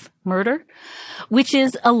murder, which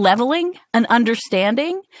is a leveling, an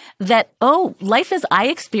understanding that, oh, life as I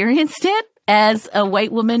experienced it as a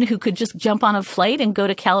white woman who could just jump on a flight and go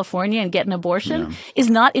to California and get an abortion is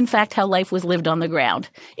not, in fact, how life was lived on the ground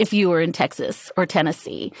if you were in Texas or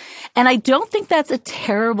Tennessee. And I don't think that's a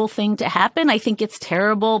terrible thing to happen. I think it's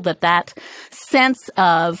terrible that sense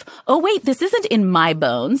of, oh, wait, this isn't in my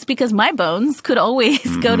bones, because my bones could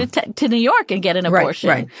always go to New York and get an abortion.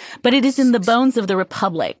 Right. But it is in the bones of the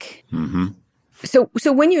republic. Mm-hmm.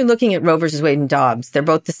 So when you're looking at Roe versus Wade and Dobbs, they're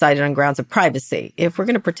both decided on grounds of privacy. If we're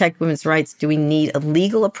going to protect women's rights, do we need a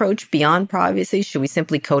legal approach beyond privacy? Should we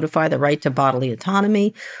simply codify the right to bodily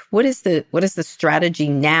autonomy? What is the strategy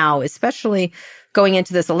now, especially going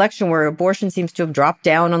into this election where abortion seems to have dropped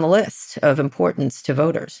down on the list of importance to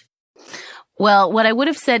voters? Well, what I would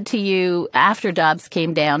have said to you after Dobbs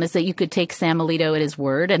came down is that you could take Sam Alito at his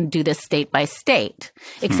word and do this state by state,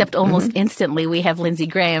 except almost instantly we have Lindsey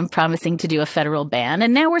Graham promising to do a federal ban.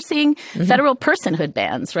 And now we're seeing federal personhood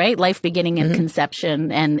bans, right? Life beginning in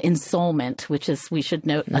conception and ensoulment, which is, we should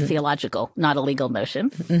note, a theological, not a legal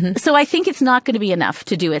notion. So I think it's not going to be enough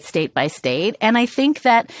to do it state by state. And I think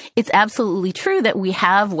that it's absolutely true that we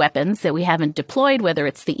have weapons that we haven't deployed, whether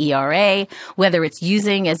it's the ERA, whether it's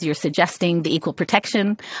using, as you're suggesting, the Equal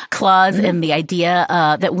Protection Clause and the idea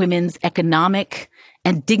that women's economic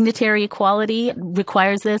and dignitary equality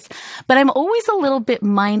requires this. But I'm always a little bit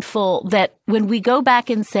mindful that when we go back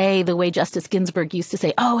and say the way Justice Ginsburg used to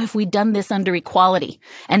say, oh, if we'd done this under equality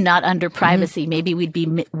and not under privacy, maybe we'd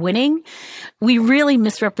be winning. We really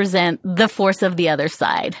misrepresent the force of the other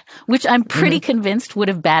side, which I'm pretty convinced would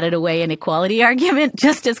have batted away an equality argument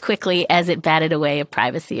just as quickly as it batted away a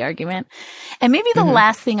privacy argument. And maybe the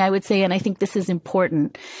last thing I would say, and I think this is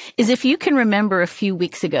important, is if you can remember a few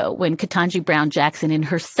weeks ago when Ketanji Brown Jackson in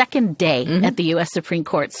her second day at the U.S. Supreme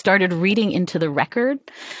Court started reading into the record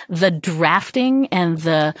the drafting and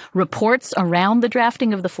the reports around the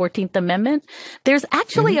drafting of the 14th Amendment, there's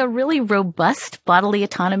actually a really robust bodily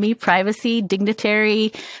autonomy, privacy,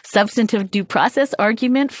 dignitary, substantive due process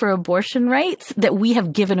argument for abortion rights that we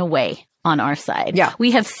have given away on our side. Yeah.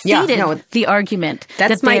 We have ceded the argument.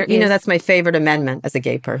 That's that's my favorite amendment as a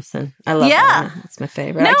gay person. I love that. That's my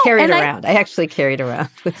favorite. I carry it around. I actually carry it around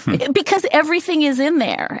with me. Because everything is in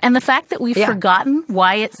there. And the fact that we've forgotten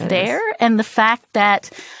why it's there and the fact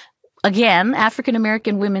that, again,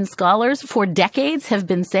 African-American women scholars for decades have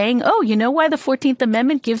been saying, oh, you know why the 14th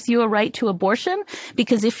Amendment gives you a right to abortion?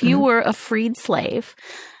 Because if you were a freed slave,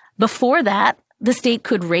 before that, the state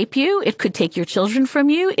could rape you. It could take your children from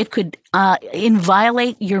you. It could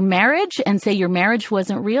inviolate your marriage and say your marriage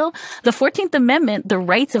wasn't real. The 14th Amendment, the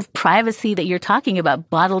rights of privacy that you're talking about,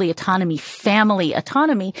 bodily autonomy, family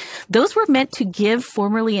autonomy, those were meant to give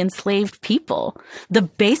formerly enslaved people the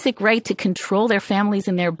basic right to control their families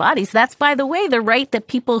and their bodies. That's, by the way, the right that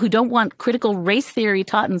people who don't want critical race theory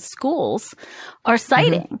taught in schools are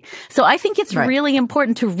citing. So I think it's really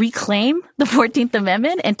important to reclaim the 14th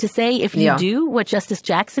Amendment and to say, if you do what Justice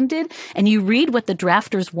Jackson did and you read what the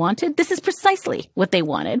drafters wanted, this is precisely what they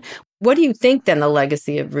wanted. What do you think then the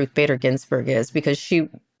legacy of Ruth Bader Ginsburg is? Because she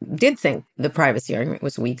did think the privacy argument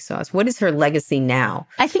was weak sauce. What is her legacy now?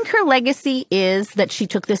 I think her legacy is that she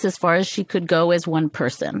took this as far as she could go as one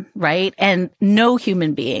person, right? And no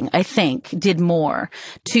human being, I think, did more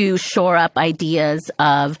to shore up ideas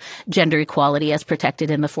of gender equality as protected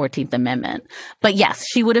in the 14th Amendment. But yes,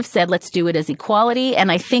 she would have said, let's do it as equality.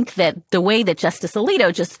 And I think that the way that Justice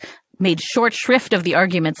Alito just made short shrift of the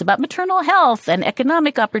arguments about maternal health and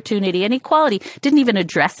economic opportunity and equality, didn't even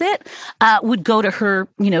address it, would go to her,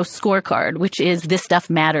 scorecard, which is this stuff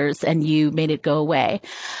matters and you made it go away.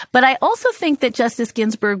 But I also think that Justice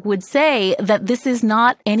Ginsburg would say that this is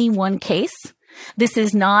not any one case. This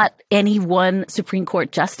is not any one Supreme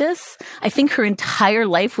Court justice. I think her entire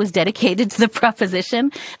life was dedicated to the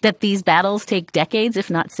proposition that these battles take decades, if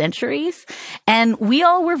not centuries. And we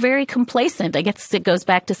all were very complacent. I guess it goes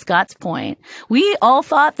back to Scott's point. We all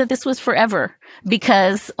thought that this was forever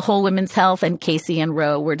because whole women's health and Casey and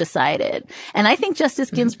Roe were decided. And I think Justice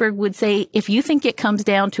Ginsburg would say, if you think it comes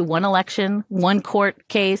down to one election, one court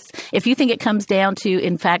case, if you think it comes down to,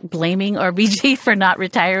 in fact, blaming RBG for not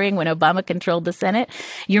retiring when Obama controlled the Senate,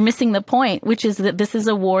 you're missing the point, which is that this is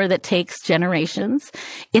a war that takes generations.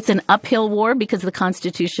 It's an uphill war because the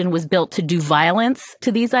Constitution was built to do violence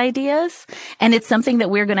to these ideas. And it's something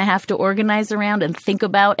that we're going to have to organize around and think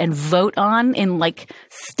about and vote on in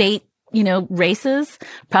state races,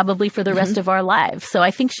 probably for the rest of our lives. So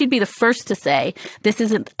I think she'd be the first to say, this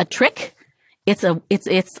isn't a trick. It's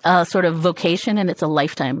a sort of vocation and it's a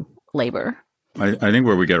lifetime labor. I think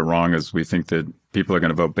where we get it wrong is we think that people are going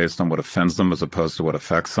to vote based on what offends them as opposed to what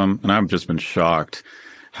affects them. And I've just been shocked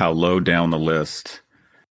how low down the list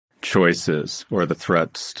choice is, or the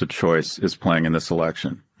threats to choice is playing in this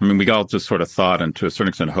election? I mean, we all just sort of thought, and to a certain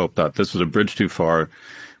extent hope, that this was a bridge too far.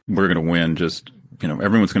 We're going to win. Just,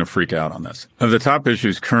 everyone's going to freak out on this. Of the top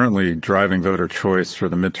issues currently driving voter choice for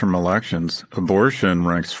the midterm elections, abortion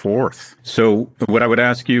ranks fourth. So what I would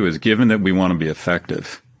ask you is, given that we want to be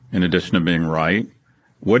effective, in addition to being right,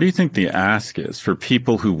 what do you think the ask is for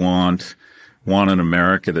people who want an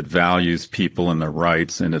America that values people and their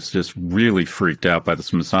rights and is just really freaked out by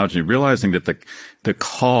this misogyny, realizing that the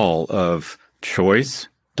call of choice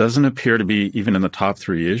doesn't appear to be even in the top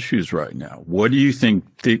three issues right now? What do you think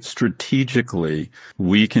strategically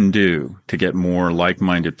we can do to get more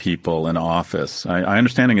like-minded people in office? I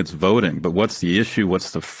understanding it's voting, but what's the issue?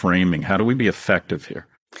 What's the framing? How do we be effective here?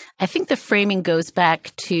 I think the framing goes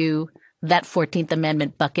back to that 14th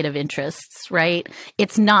Amendment bucket of interests, right?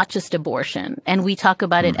 It's not just abortion. And we talk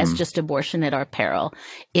about it as just abortion at our peril.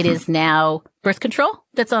 It is now birth control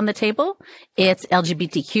that's on the table. It's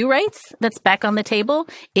LGBTQ rights that's back on the table.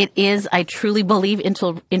 It is, I truly believe,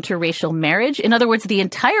 interracial marriage. In other words, the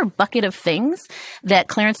entire bucket of things that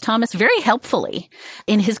Clarence Thomas very helpfully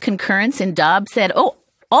in his concurrence in Dobbs said,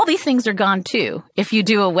 all these things are gone too if you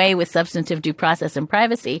do away with substantive due process and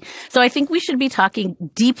privacy. So I think we should be talking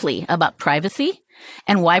deeply about privacy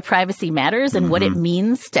and why privacy matters and what it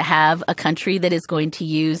means to have a country that is going to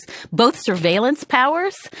use both surveillance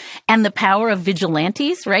powers and the power of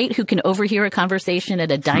vigilantes, right, who can overhear a conversation at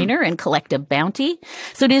a diner and collect a bounty.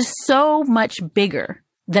 So it is so much bigger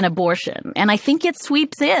than abortion. And I think it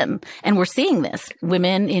sweeps in, and we're seeing this.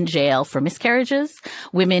 Women in jail for miscarriages,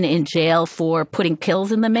 women in jail for putting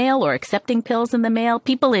pills in the mail or accepting pills in the mail,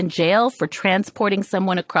 people in jail for transporting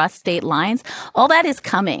someone across state lines. All that is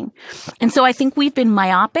coming. And so I think we've been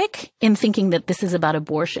myopic in thinking that this is about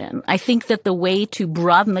abortion. I think that the way to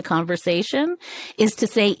broaden the conversation is to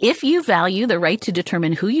say, if you value the right to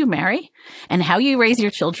determine who you marry and how you raise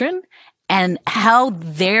your children, and how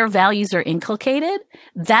their values are inculcated,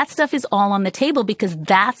 that stuff is all on the table because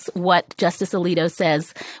that's what Justice Alito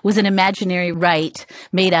says was an imaginary right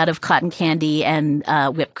made out of cotton candy and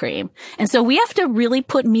whipped cream. And so we have to really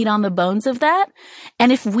put meat on the bones of that.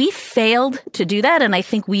 And if we failed to do that, and I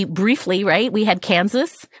think we briefly, right, we had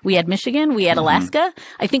Kansas, we had Michigan, we had Alaska.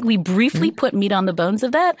 I think we briefly put meat on the bones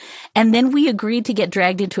of that. And then we agreed to get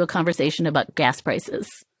dragged into a conversation about gas prices.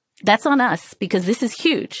 That's on us because this is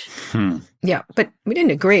huge. Yeah, but we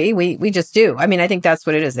didn't agree. We just do. I mean, I think that's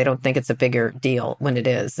what it is. They don't think it's a bigger deal when it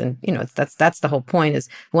is. And, that's the whole point is,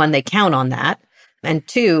 one, they count on that. And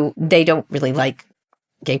two, they don't really like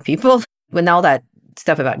gay people. When all that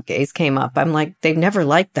stuff about gays came up, I'm like, they've never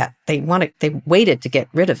liked that. They waited to get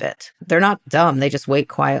rid of it. They're not dumb. They just wait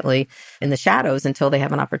quietly in the shadows until they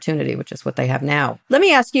have an opportunity, which is what they have now. Let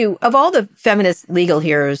me ask you, of all the feminist legal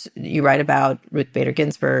heroes you write about, Ruth Bader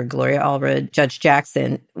Ginsburg, Gloria Allred, Judge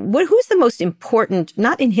Jackson, who's the most important,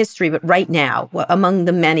 not in history, but right now, among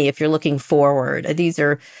the many, if you're looking forward? These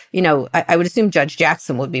are, I would assume Judge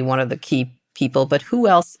Jackson would be one of the key people, but who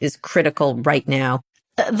else is critical right now?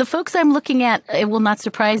 The folks I'm looking at, it will not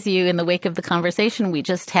surprise you in the wake of the conversation we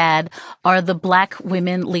just had, are the Black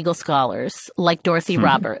women legal scholars like Dorothy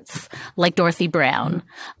Roberts, like Dorothy Brown,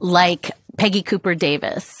 like Peggy Cooper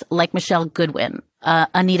Davis, like Michelle Goodwin,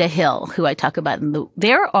 Anita Hill, who I talk about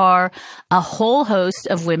there are a whole host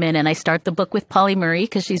of women, and I start the book with Polly Murray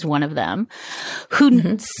because she's one of them,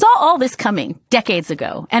 who saw all this coming decades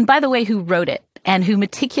ago. And by the way, who wrote it? And who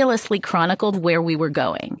meticulously chronicled where we were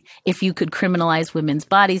going. If you could criminalize women's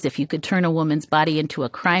bodies, if you could turn a woman's body into a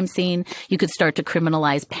crime scene, you could start to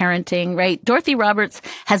criminalize parenting, right? Dorothy Roberts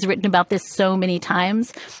has written about this so many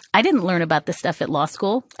times. I didn't learn about this stuff at law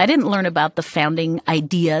school. I didn't learn about the founding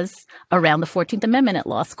ideas around the 14th Amendment at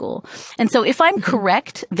law school. And so if I'm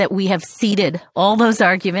correct that we have ceded all those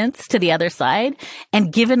arguments to the other side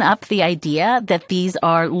and given up the idea that these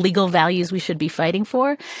are legal values we should be fighting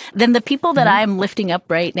for, then the people that I'm lifting up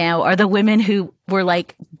right now are the women who were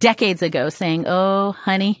like decades ago saying, oh,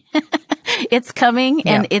 honey, it's coming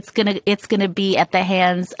and it's gonna be at the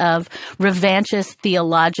hands of revanchist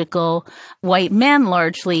theological white men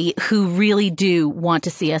largely who really do want to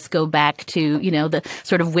see us go back to, the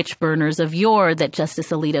sort of witch burners of yore that Justice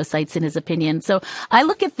Alito cites in his opinion. So I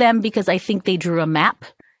look at them because I think they drew a map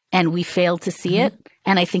and we failed to see it.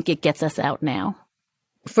 And I think it gets us out now.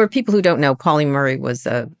 For people who don't know, Polly Murray was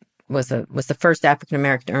the first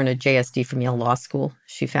African-American to earn a JSD from Yale Law School.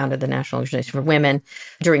 She founded the National Organization for Women.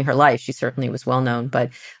 During her life, she certainly was well known, but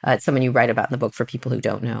it's someone you write about in the book for people who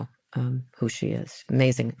don't know who she is.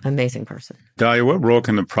 Amazing, amazing person. Dahlia, what role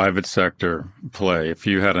can the private sector play? If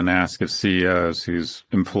you had an ask of CEOs whose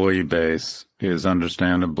employee base is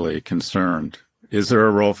understandably concerned, Is there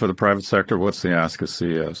a role for the private sector? What's the ask of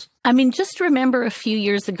CEOs? I mean, just remember a few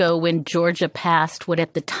years ago when Georgia passed what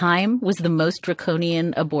at the time was the most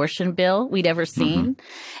draconian abortion bill we'd ever seen.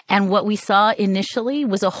 And what we saw initially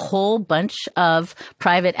was a whole bunch of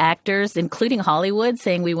private actors, including Hollywood,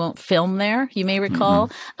 saying we won't film there, you may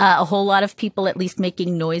recall. A whole lot of people at least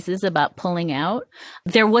making noises about pulling out.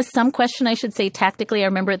 There was some question, I should say, tactically. I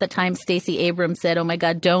remember at the time Stacey Abrams said, oh my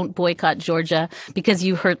God, don't boycott Georgia because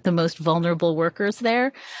you hurt the most vulnerable workers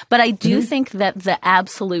there. But I do think that the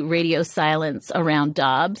absolute radio silence around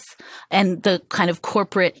Dobbs and the kind of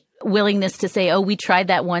corporate willingness to say, oh, we tried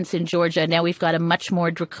that once in Georgia. Now we've got a much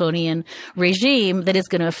more draconian regime that is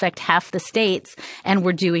going to affect half the states and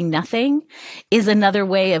we're doing nothing is another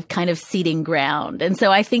way of kind of ceding ground. And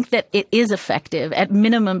so I think that it is effective at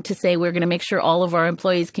minimum to say we're going to make sure all of our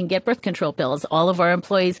employees can get birth control pills. All of our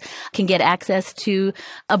employees can get access to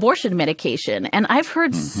abortion medication. And I've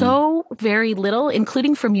heard so very little,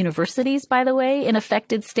 including from universities, by the way, in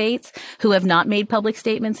affected states who have not made public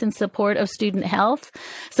statements in support of student health.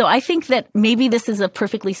 So I think that maybe this is a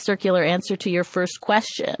perfectly circular answer to your first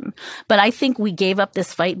question, but I think we gave up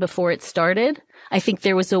this fight before it started. I think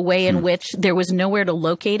there was a way in which there was nowhere to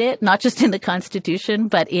locate it, not just in the Constitution,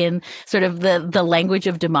 but in sort of the language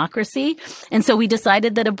of democracy. And so we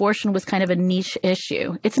decided that abortion was kind of a niche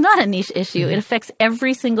issue. It's not a niche issue. It affects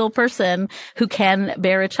every single person who can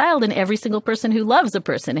bear a child and every single person who loves a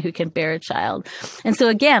person who can bear a child. And so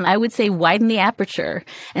again, I would say widen the aperture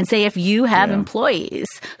and say if you have employees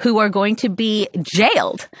who are going to be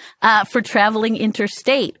jailed for traveling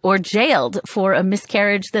interstate or jailed for a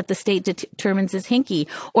miscarriage that the state determines is hinky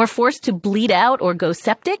or forced to bleed out or go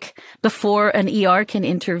septic before an ER can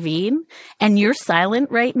intervene, and you're silent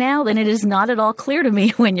right now, then it is not at all clear to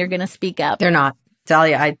me when you're going to speak up. They're not.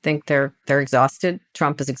 Dahlia, I think they're exhausted.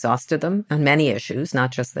 Trump has exhausted them on many issues,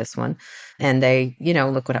 not just this one. And they,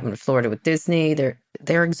 look what happened in Florida with Disney.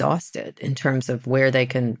 They're exhausted in terms of where they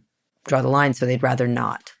can draw the line, so they'd rather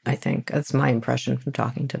not. I think that's my impression from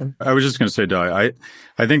talking to them. I was just going to say, Dahlia,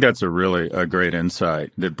 I think that's a great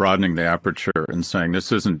insight, that broadening the aperture and saying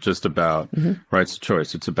this isn't just about rights of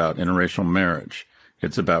choice. It's about interracial marriage.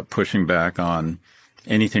 It's about pushing back on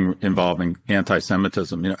anything involving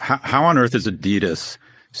anti-Semitism. How on earth is Adidas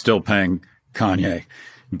still paying Kanye?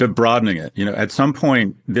 But broadening it, at some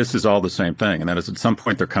point, this is all the same thing. And that is at some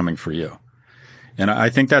point they're coming for you. And I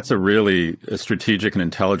think that's a strategic and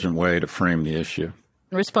intelligent way to frame the issue.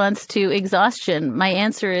 Response to exhaustion. My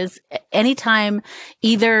answer is anytime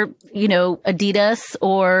either, Adidas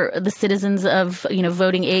or the citizens of,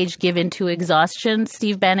 voting age give into exhaustion,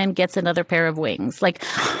 Steve Bannon gets another pair of wings.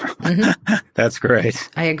 That's great.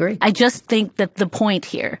 I agree. I just think that the point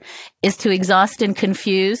here is to exhaust and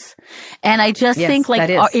confuse. And I just think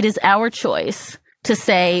it is our choice to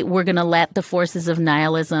say we're going to let the forces of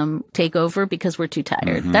nihilism take over because we're too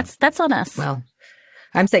tired. That's on us. Well,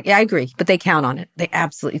 I'm saying, I agree, but they count on it. They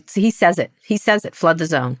absolutely, he says it. Flood the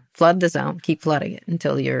zone, keep flooding it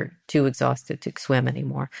until you're too exhausted to swim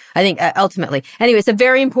anymore. I think ultimately, anyway, it's a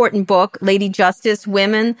very important book, Lady Justice,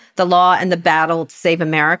 Women, the Law and the Battle to Save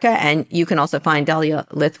America. And you can also find Dahlia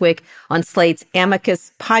Lithwick on Slate's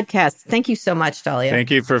Amicus podcast. Thank you so much, Dahlia.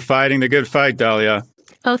 Thank you for fighting the good fight, Dahlia.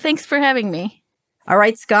 Oh, thanks for having me. All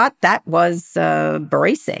right, Scott, that was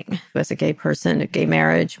bracing. As a gay person, a gay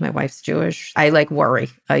marriage, my wife's Jewish. I worry.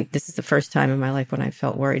 This is the first time in my life when I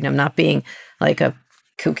felt worried. And I'm not being like a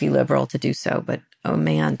kooky liberal to do so, but oh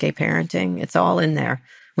man, gay parenting, it's all in there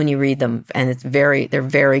when you read them. And they're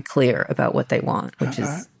very clear about what they want, which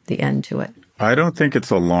is the end to it. I don't think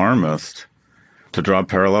it's alarmist to draw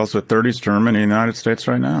parallels with 30s Germany and the United States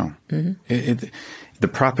right now. The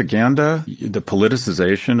propaganda, the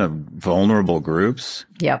politicization of vulnerable groups.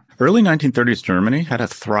 Yep. Early 1930s Germany had a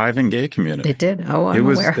thriving gay community. It did. Oh, I'm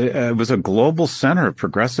aware. It was a global center of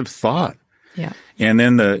progressive thought. Yeah. And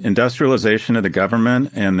then the industrialization of the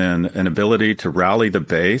government and then an ability to rally the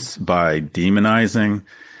base by demonizing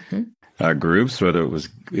groups, whether it was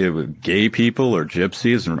gay people or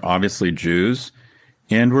gypsies and obviously Jews.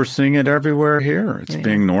 And we're seeing it everywhere here. It's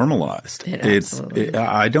being normalized.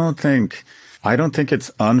 I don't think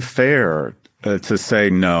it's unfair to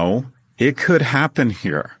say no. It could happen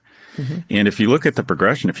here. And if you look at the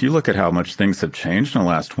progression, if you look at how much things have changed in the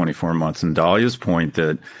last 24 months, and Dahlia's point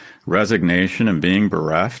that resignation and being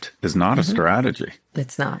bereft is not a strategy.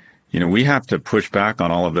 It's not. We have to push back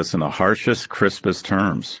on all of this in the harshest, crispest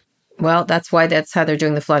terms. Well, that's how they're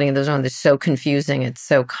doing the flooding of the zone. It's so confusing. It's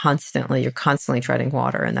so you're constantly treading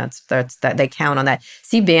water. And that's that they count on that.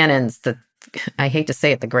 See Bannon's, the I hate to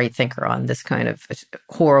say it, the great thinker on this kind of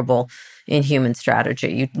horrible, inhuman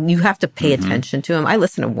strategy. You have to pay attention to him. I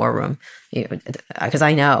listen to War Room because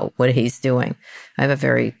I know what he's doing. I have a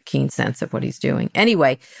very keen sense of what he's doing.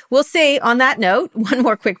 Anyway, we'll see. On that note, one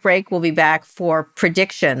more quick break. We'll be back for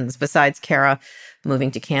predictions besides Kara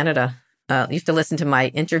moving to Canada. You have to listen to my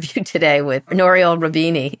interview today with Nouriel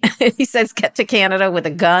Roubini. He says, get to Canada with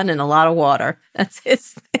a gun and a lot of water. That's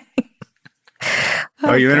his thing.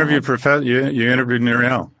 You interviewed you interviewed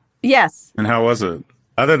Nouriel? Yes. And how was it?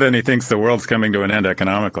 Other than he thinks the world's coming to an end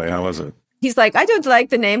economically, how was it? He's like, I don't like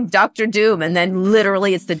the name Dr. Doom. And then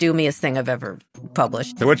literally it's the doomiest thing I've ever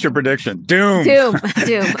published. So what's your prediction? Doom. Doom.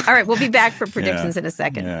 All right, we'll be back for predictions in a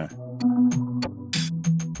second. Yeah.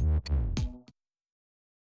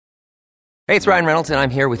 Hey, it's Ryan Reynolds, and I'm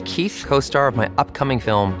here with Keith, co-star of my upcoming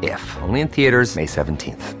film, If, only in theaters May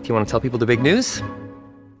 17th. Do you want to tell people the big news?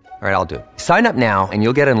 All right, I'll do it. Sign up now and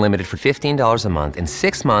you'll get unlimited for $15 a month and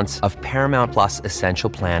 6 months of Paramount Plus Essential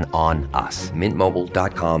Plan on us.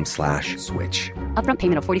 MintMobile.com/switch. Upfront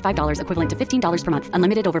payment of $45 equivalent to $15 per month.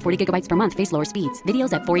 Unlimited over 40 gigabytes per month. Face lower speeds.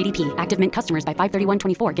 Videos at 480p. Active Mint customers by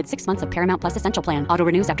 531.24 get 6 months of Paramount Plus Essential Plan. Auto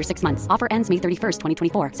renews after 6 months. Offer ends May 31st,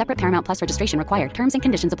 2024. Separate Paramount Plus registration required. Terms and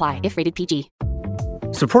conditions apply if rated PG.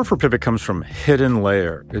 Support for Pivot comes from Hidden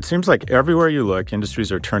Layer. It seems like everywhere you look,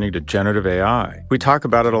 industries are turning to generative AI. We talk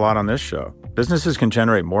about it a lot on this show. Businesses can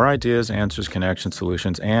generate more ideas, answers, connections,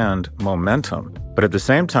 solutions, and momentum. But at the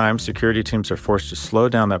same time, security teams are forced to slow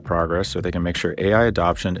down that progress so they can make sure AI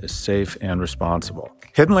adoption is safe and responsible.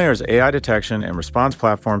 Hidden Layer's AI detection and response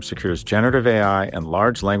platform secures generative AI and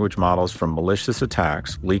large language models from malicious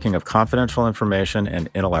attacks, leaking of confidential information, and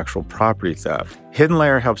intellectual property theft. Hidden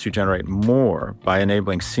Layer helps you generate more by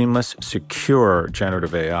enabling seamless, secure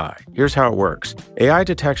generative AI. Here's how it works. AI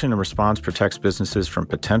detection and response protects businesses from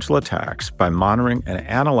potential attacks by monitoring and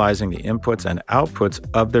analyzing the inputs and outputs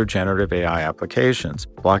of their generative AI applications,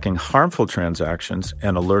 blocking harmful transactions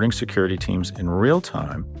and alerting security teams in real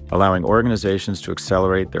time, allowing organizations to accelerate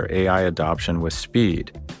their AI adoption with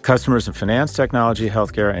speed. Customers in finance, technology,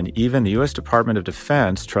 healthcare, and even the U.S. Department of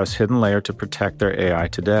Defense trust Hidden Layer to protect their AI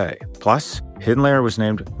today. Plus, Hidden Layer was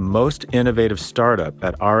named Most Innovative Startup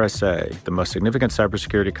at RSA, the most significant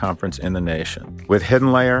cybersecurity conference in the nation. With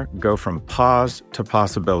Hidden Layer, go from pause to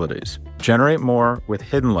possibilities. Generate more with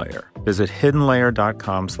Hidden Layer. Visit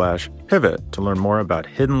hiddenlayer.com/pivot to learn more about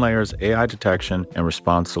Hidden Layer's AI detection and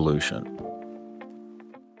response solution.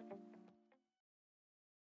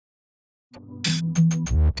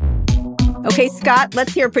 Okay, Scott,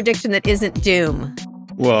 let's hear a prediction that isn't doom.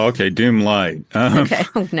 Well, okay, doom light. Okay,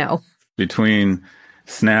 oh no. Between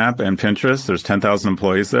Snap and Pinterest, there's 10,000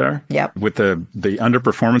 employees there. Yep. With the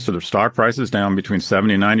underperformance of their stock prices down between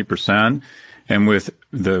 70 and 90%, and with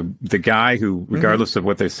the guy who, regardless of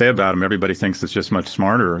what they say about him, everybody thinks is just much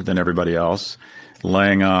smarter than everybody else,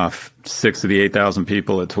 laying off 6 of the 8,000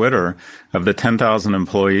 people at Twitter. Of the 10,000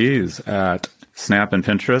 employees at Snap and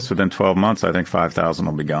Pinterest, within 12 months, I think 5,000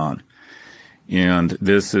 will be gone. And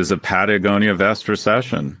this is a Patagonia-vest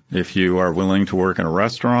recession. If you are willing to work in a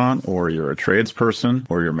restaurant, or you're a tradesperson,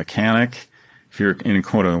 or you're a mechanic, if you're in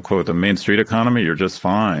quote-unquote the Main Street economy, you're just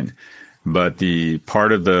fine. But the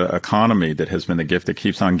part of the economy that has been the gift that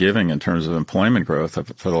keeps on giving in terms of employment growth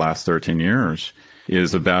for the last 13 years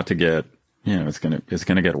is about to get, it's going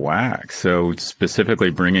to get whacked. So specifically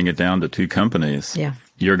bringing it down to 2 companies,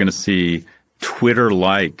 you're going to see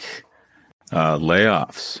Twitter-like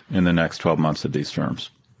layoffs in the next 12 months at these firms.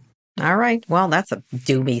 All right. Well, that's a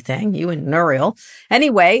doomy thing. You and Nouriel.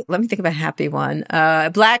 Anyway, let me think of a happy one.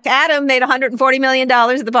 Black Adam made $140 million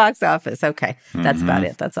at the box office. Okay. That's about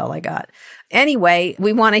it. That's all I got. Anyway,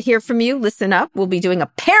 we want to hear from you. Listen up. We'll be doing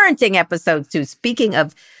a parenting episode too. Speaking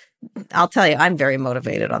of, I'll tell you, I'm very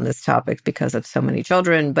motivated on this topic because of so many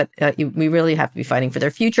children, but we really have to be fighting for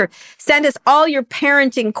their future. Send us all your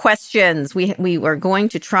parenting questions. We are going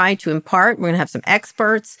to try to impart. We're going to have some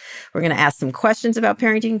experts. We're going to ask some questions about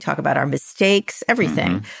parenting, talk about our mistakes,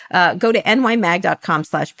 everything. Go to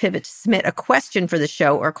nymag.com/pivot to submit a question for the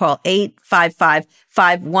show or call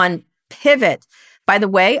 855-51-PIVOT. By the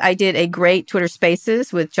way, I did a great Twitter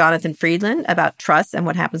Spaces with Jonathan Friedland about trust and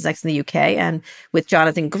what happens next in the UK, and with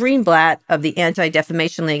Jonathan Greenblatt of the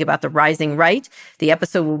Anti-Defamation League about the rising right. The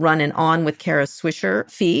episode will run in On with Kara Swisher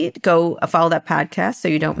feed. Go follow that podcast so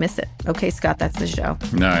you don't miss it. Okay, Scott, that's the show.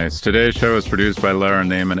 Nice. Today's show is produced by Lara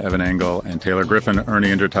Naiman, Evan Engel, and Taylor Griffin. Ernie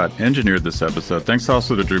Indertott engineered this episode. Thanks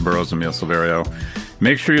also to Drew Burrows and Emil Silverio.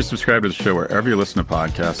 Make sure you subscribe to the show wherever you listen to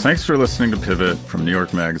podcasts. Thanks for listening to Pivot from New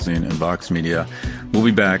York Magazine and Vox Media. We'll be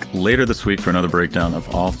back later this week for another breakdown of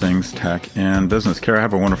all things tech and business. Kara,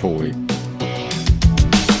 have a wonderful week.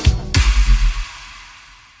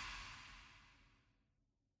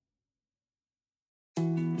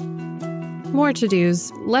 More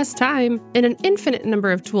to-dos, less time, and an infinite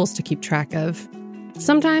number of tools to keep track of.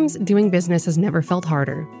 Sometimes doing business has never felt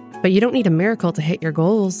harder, but you don't need a miracle to hit your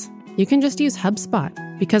goals. You can just use HubSpot,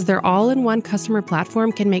 because their all-in-one customer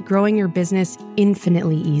platform can make growing your business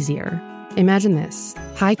infinitely easier. Imagine this: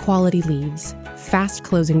 high-quality leads, fast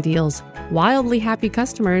closing deals, wildly happy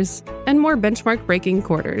customers, and more benchmark-breaking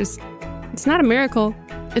quarters. It's not a miracle,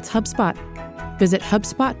 it's HubSpot. Visit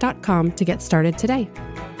HubSpot.com to get started today.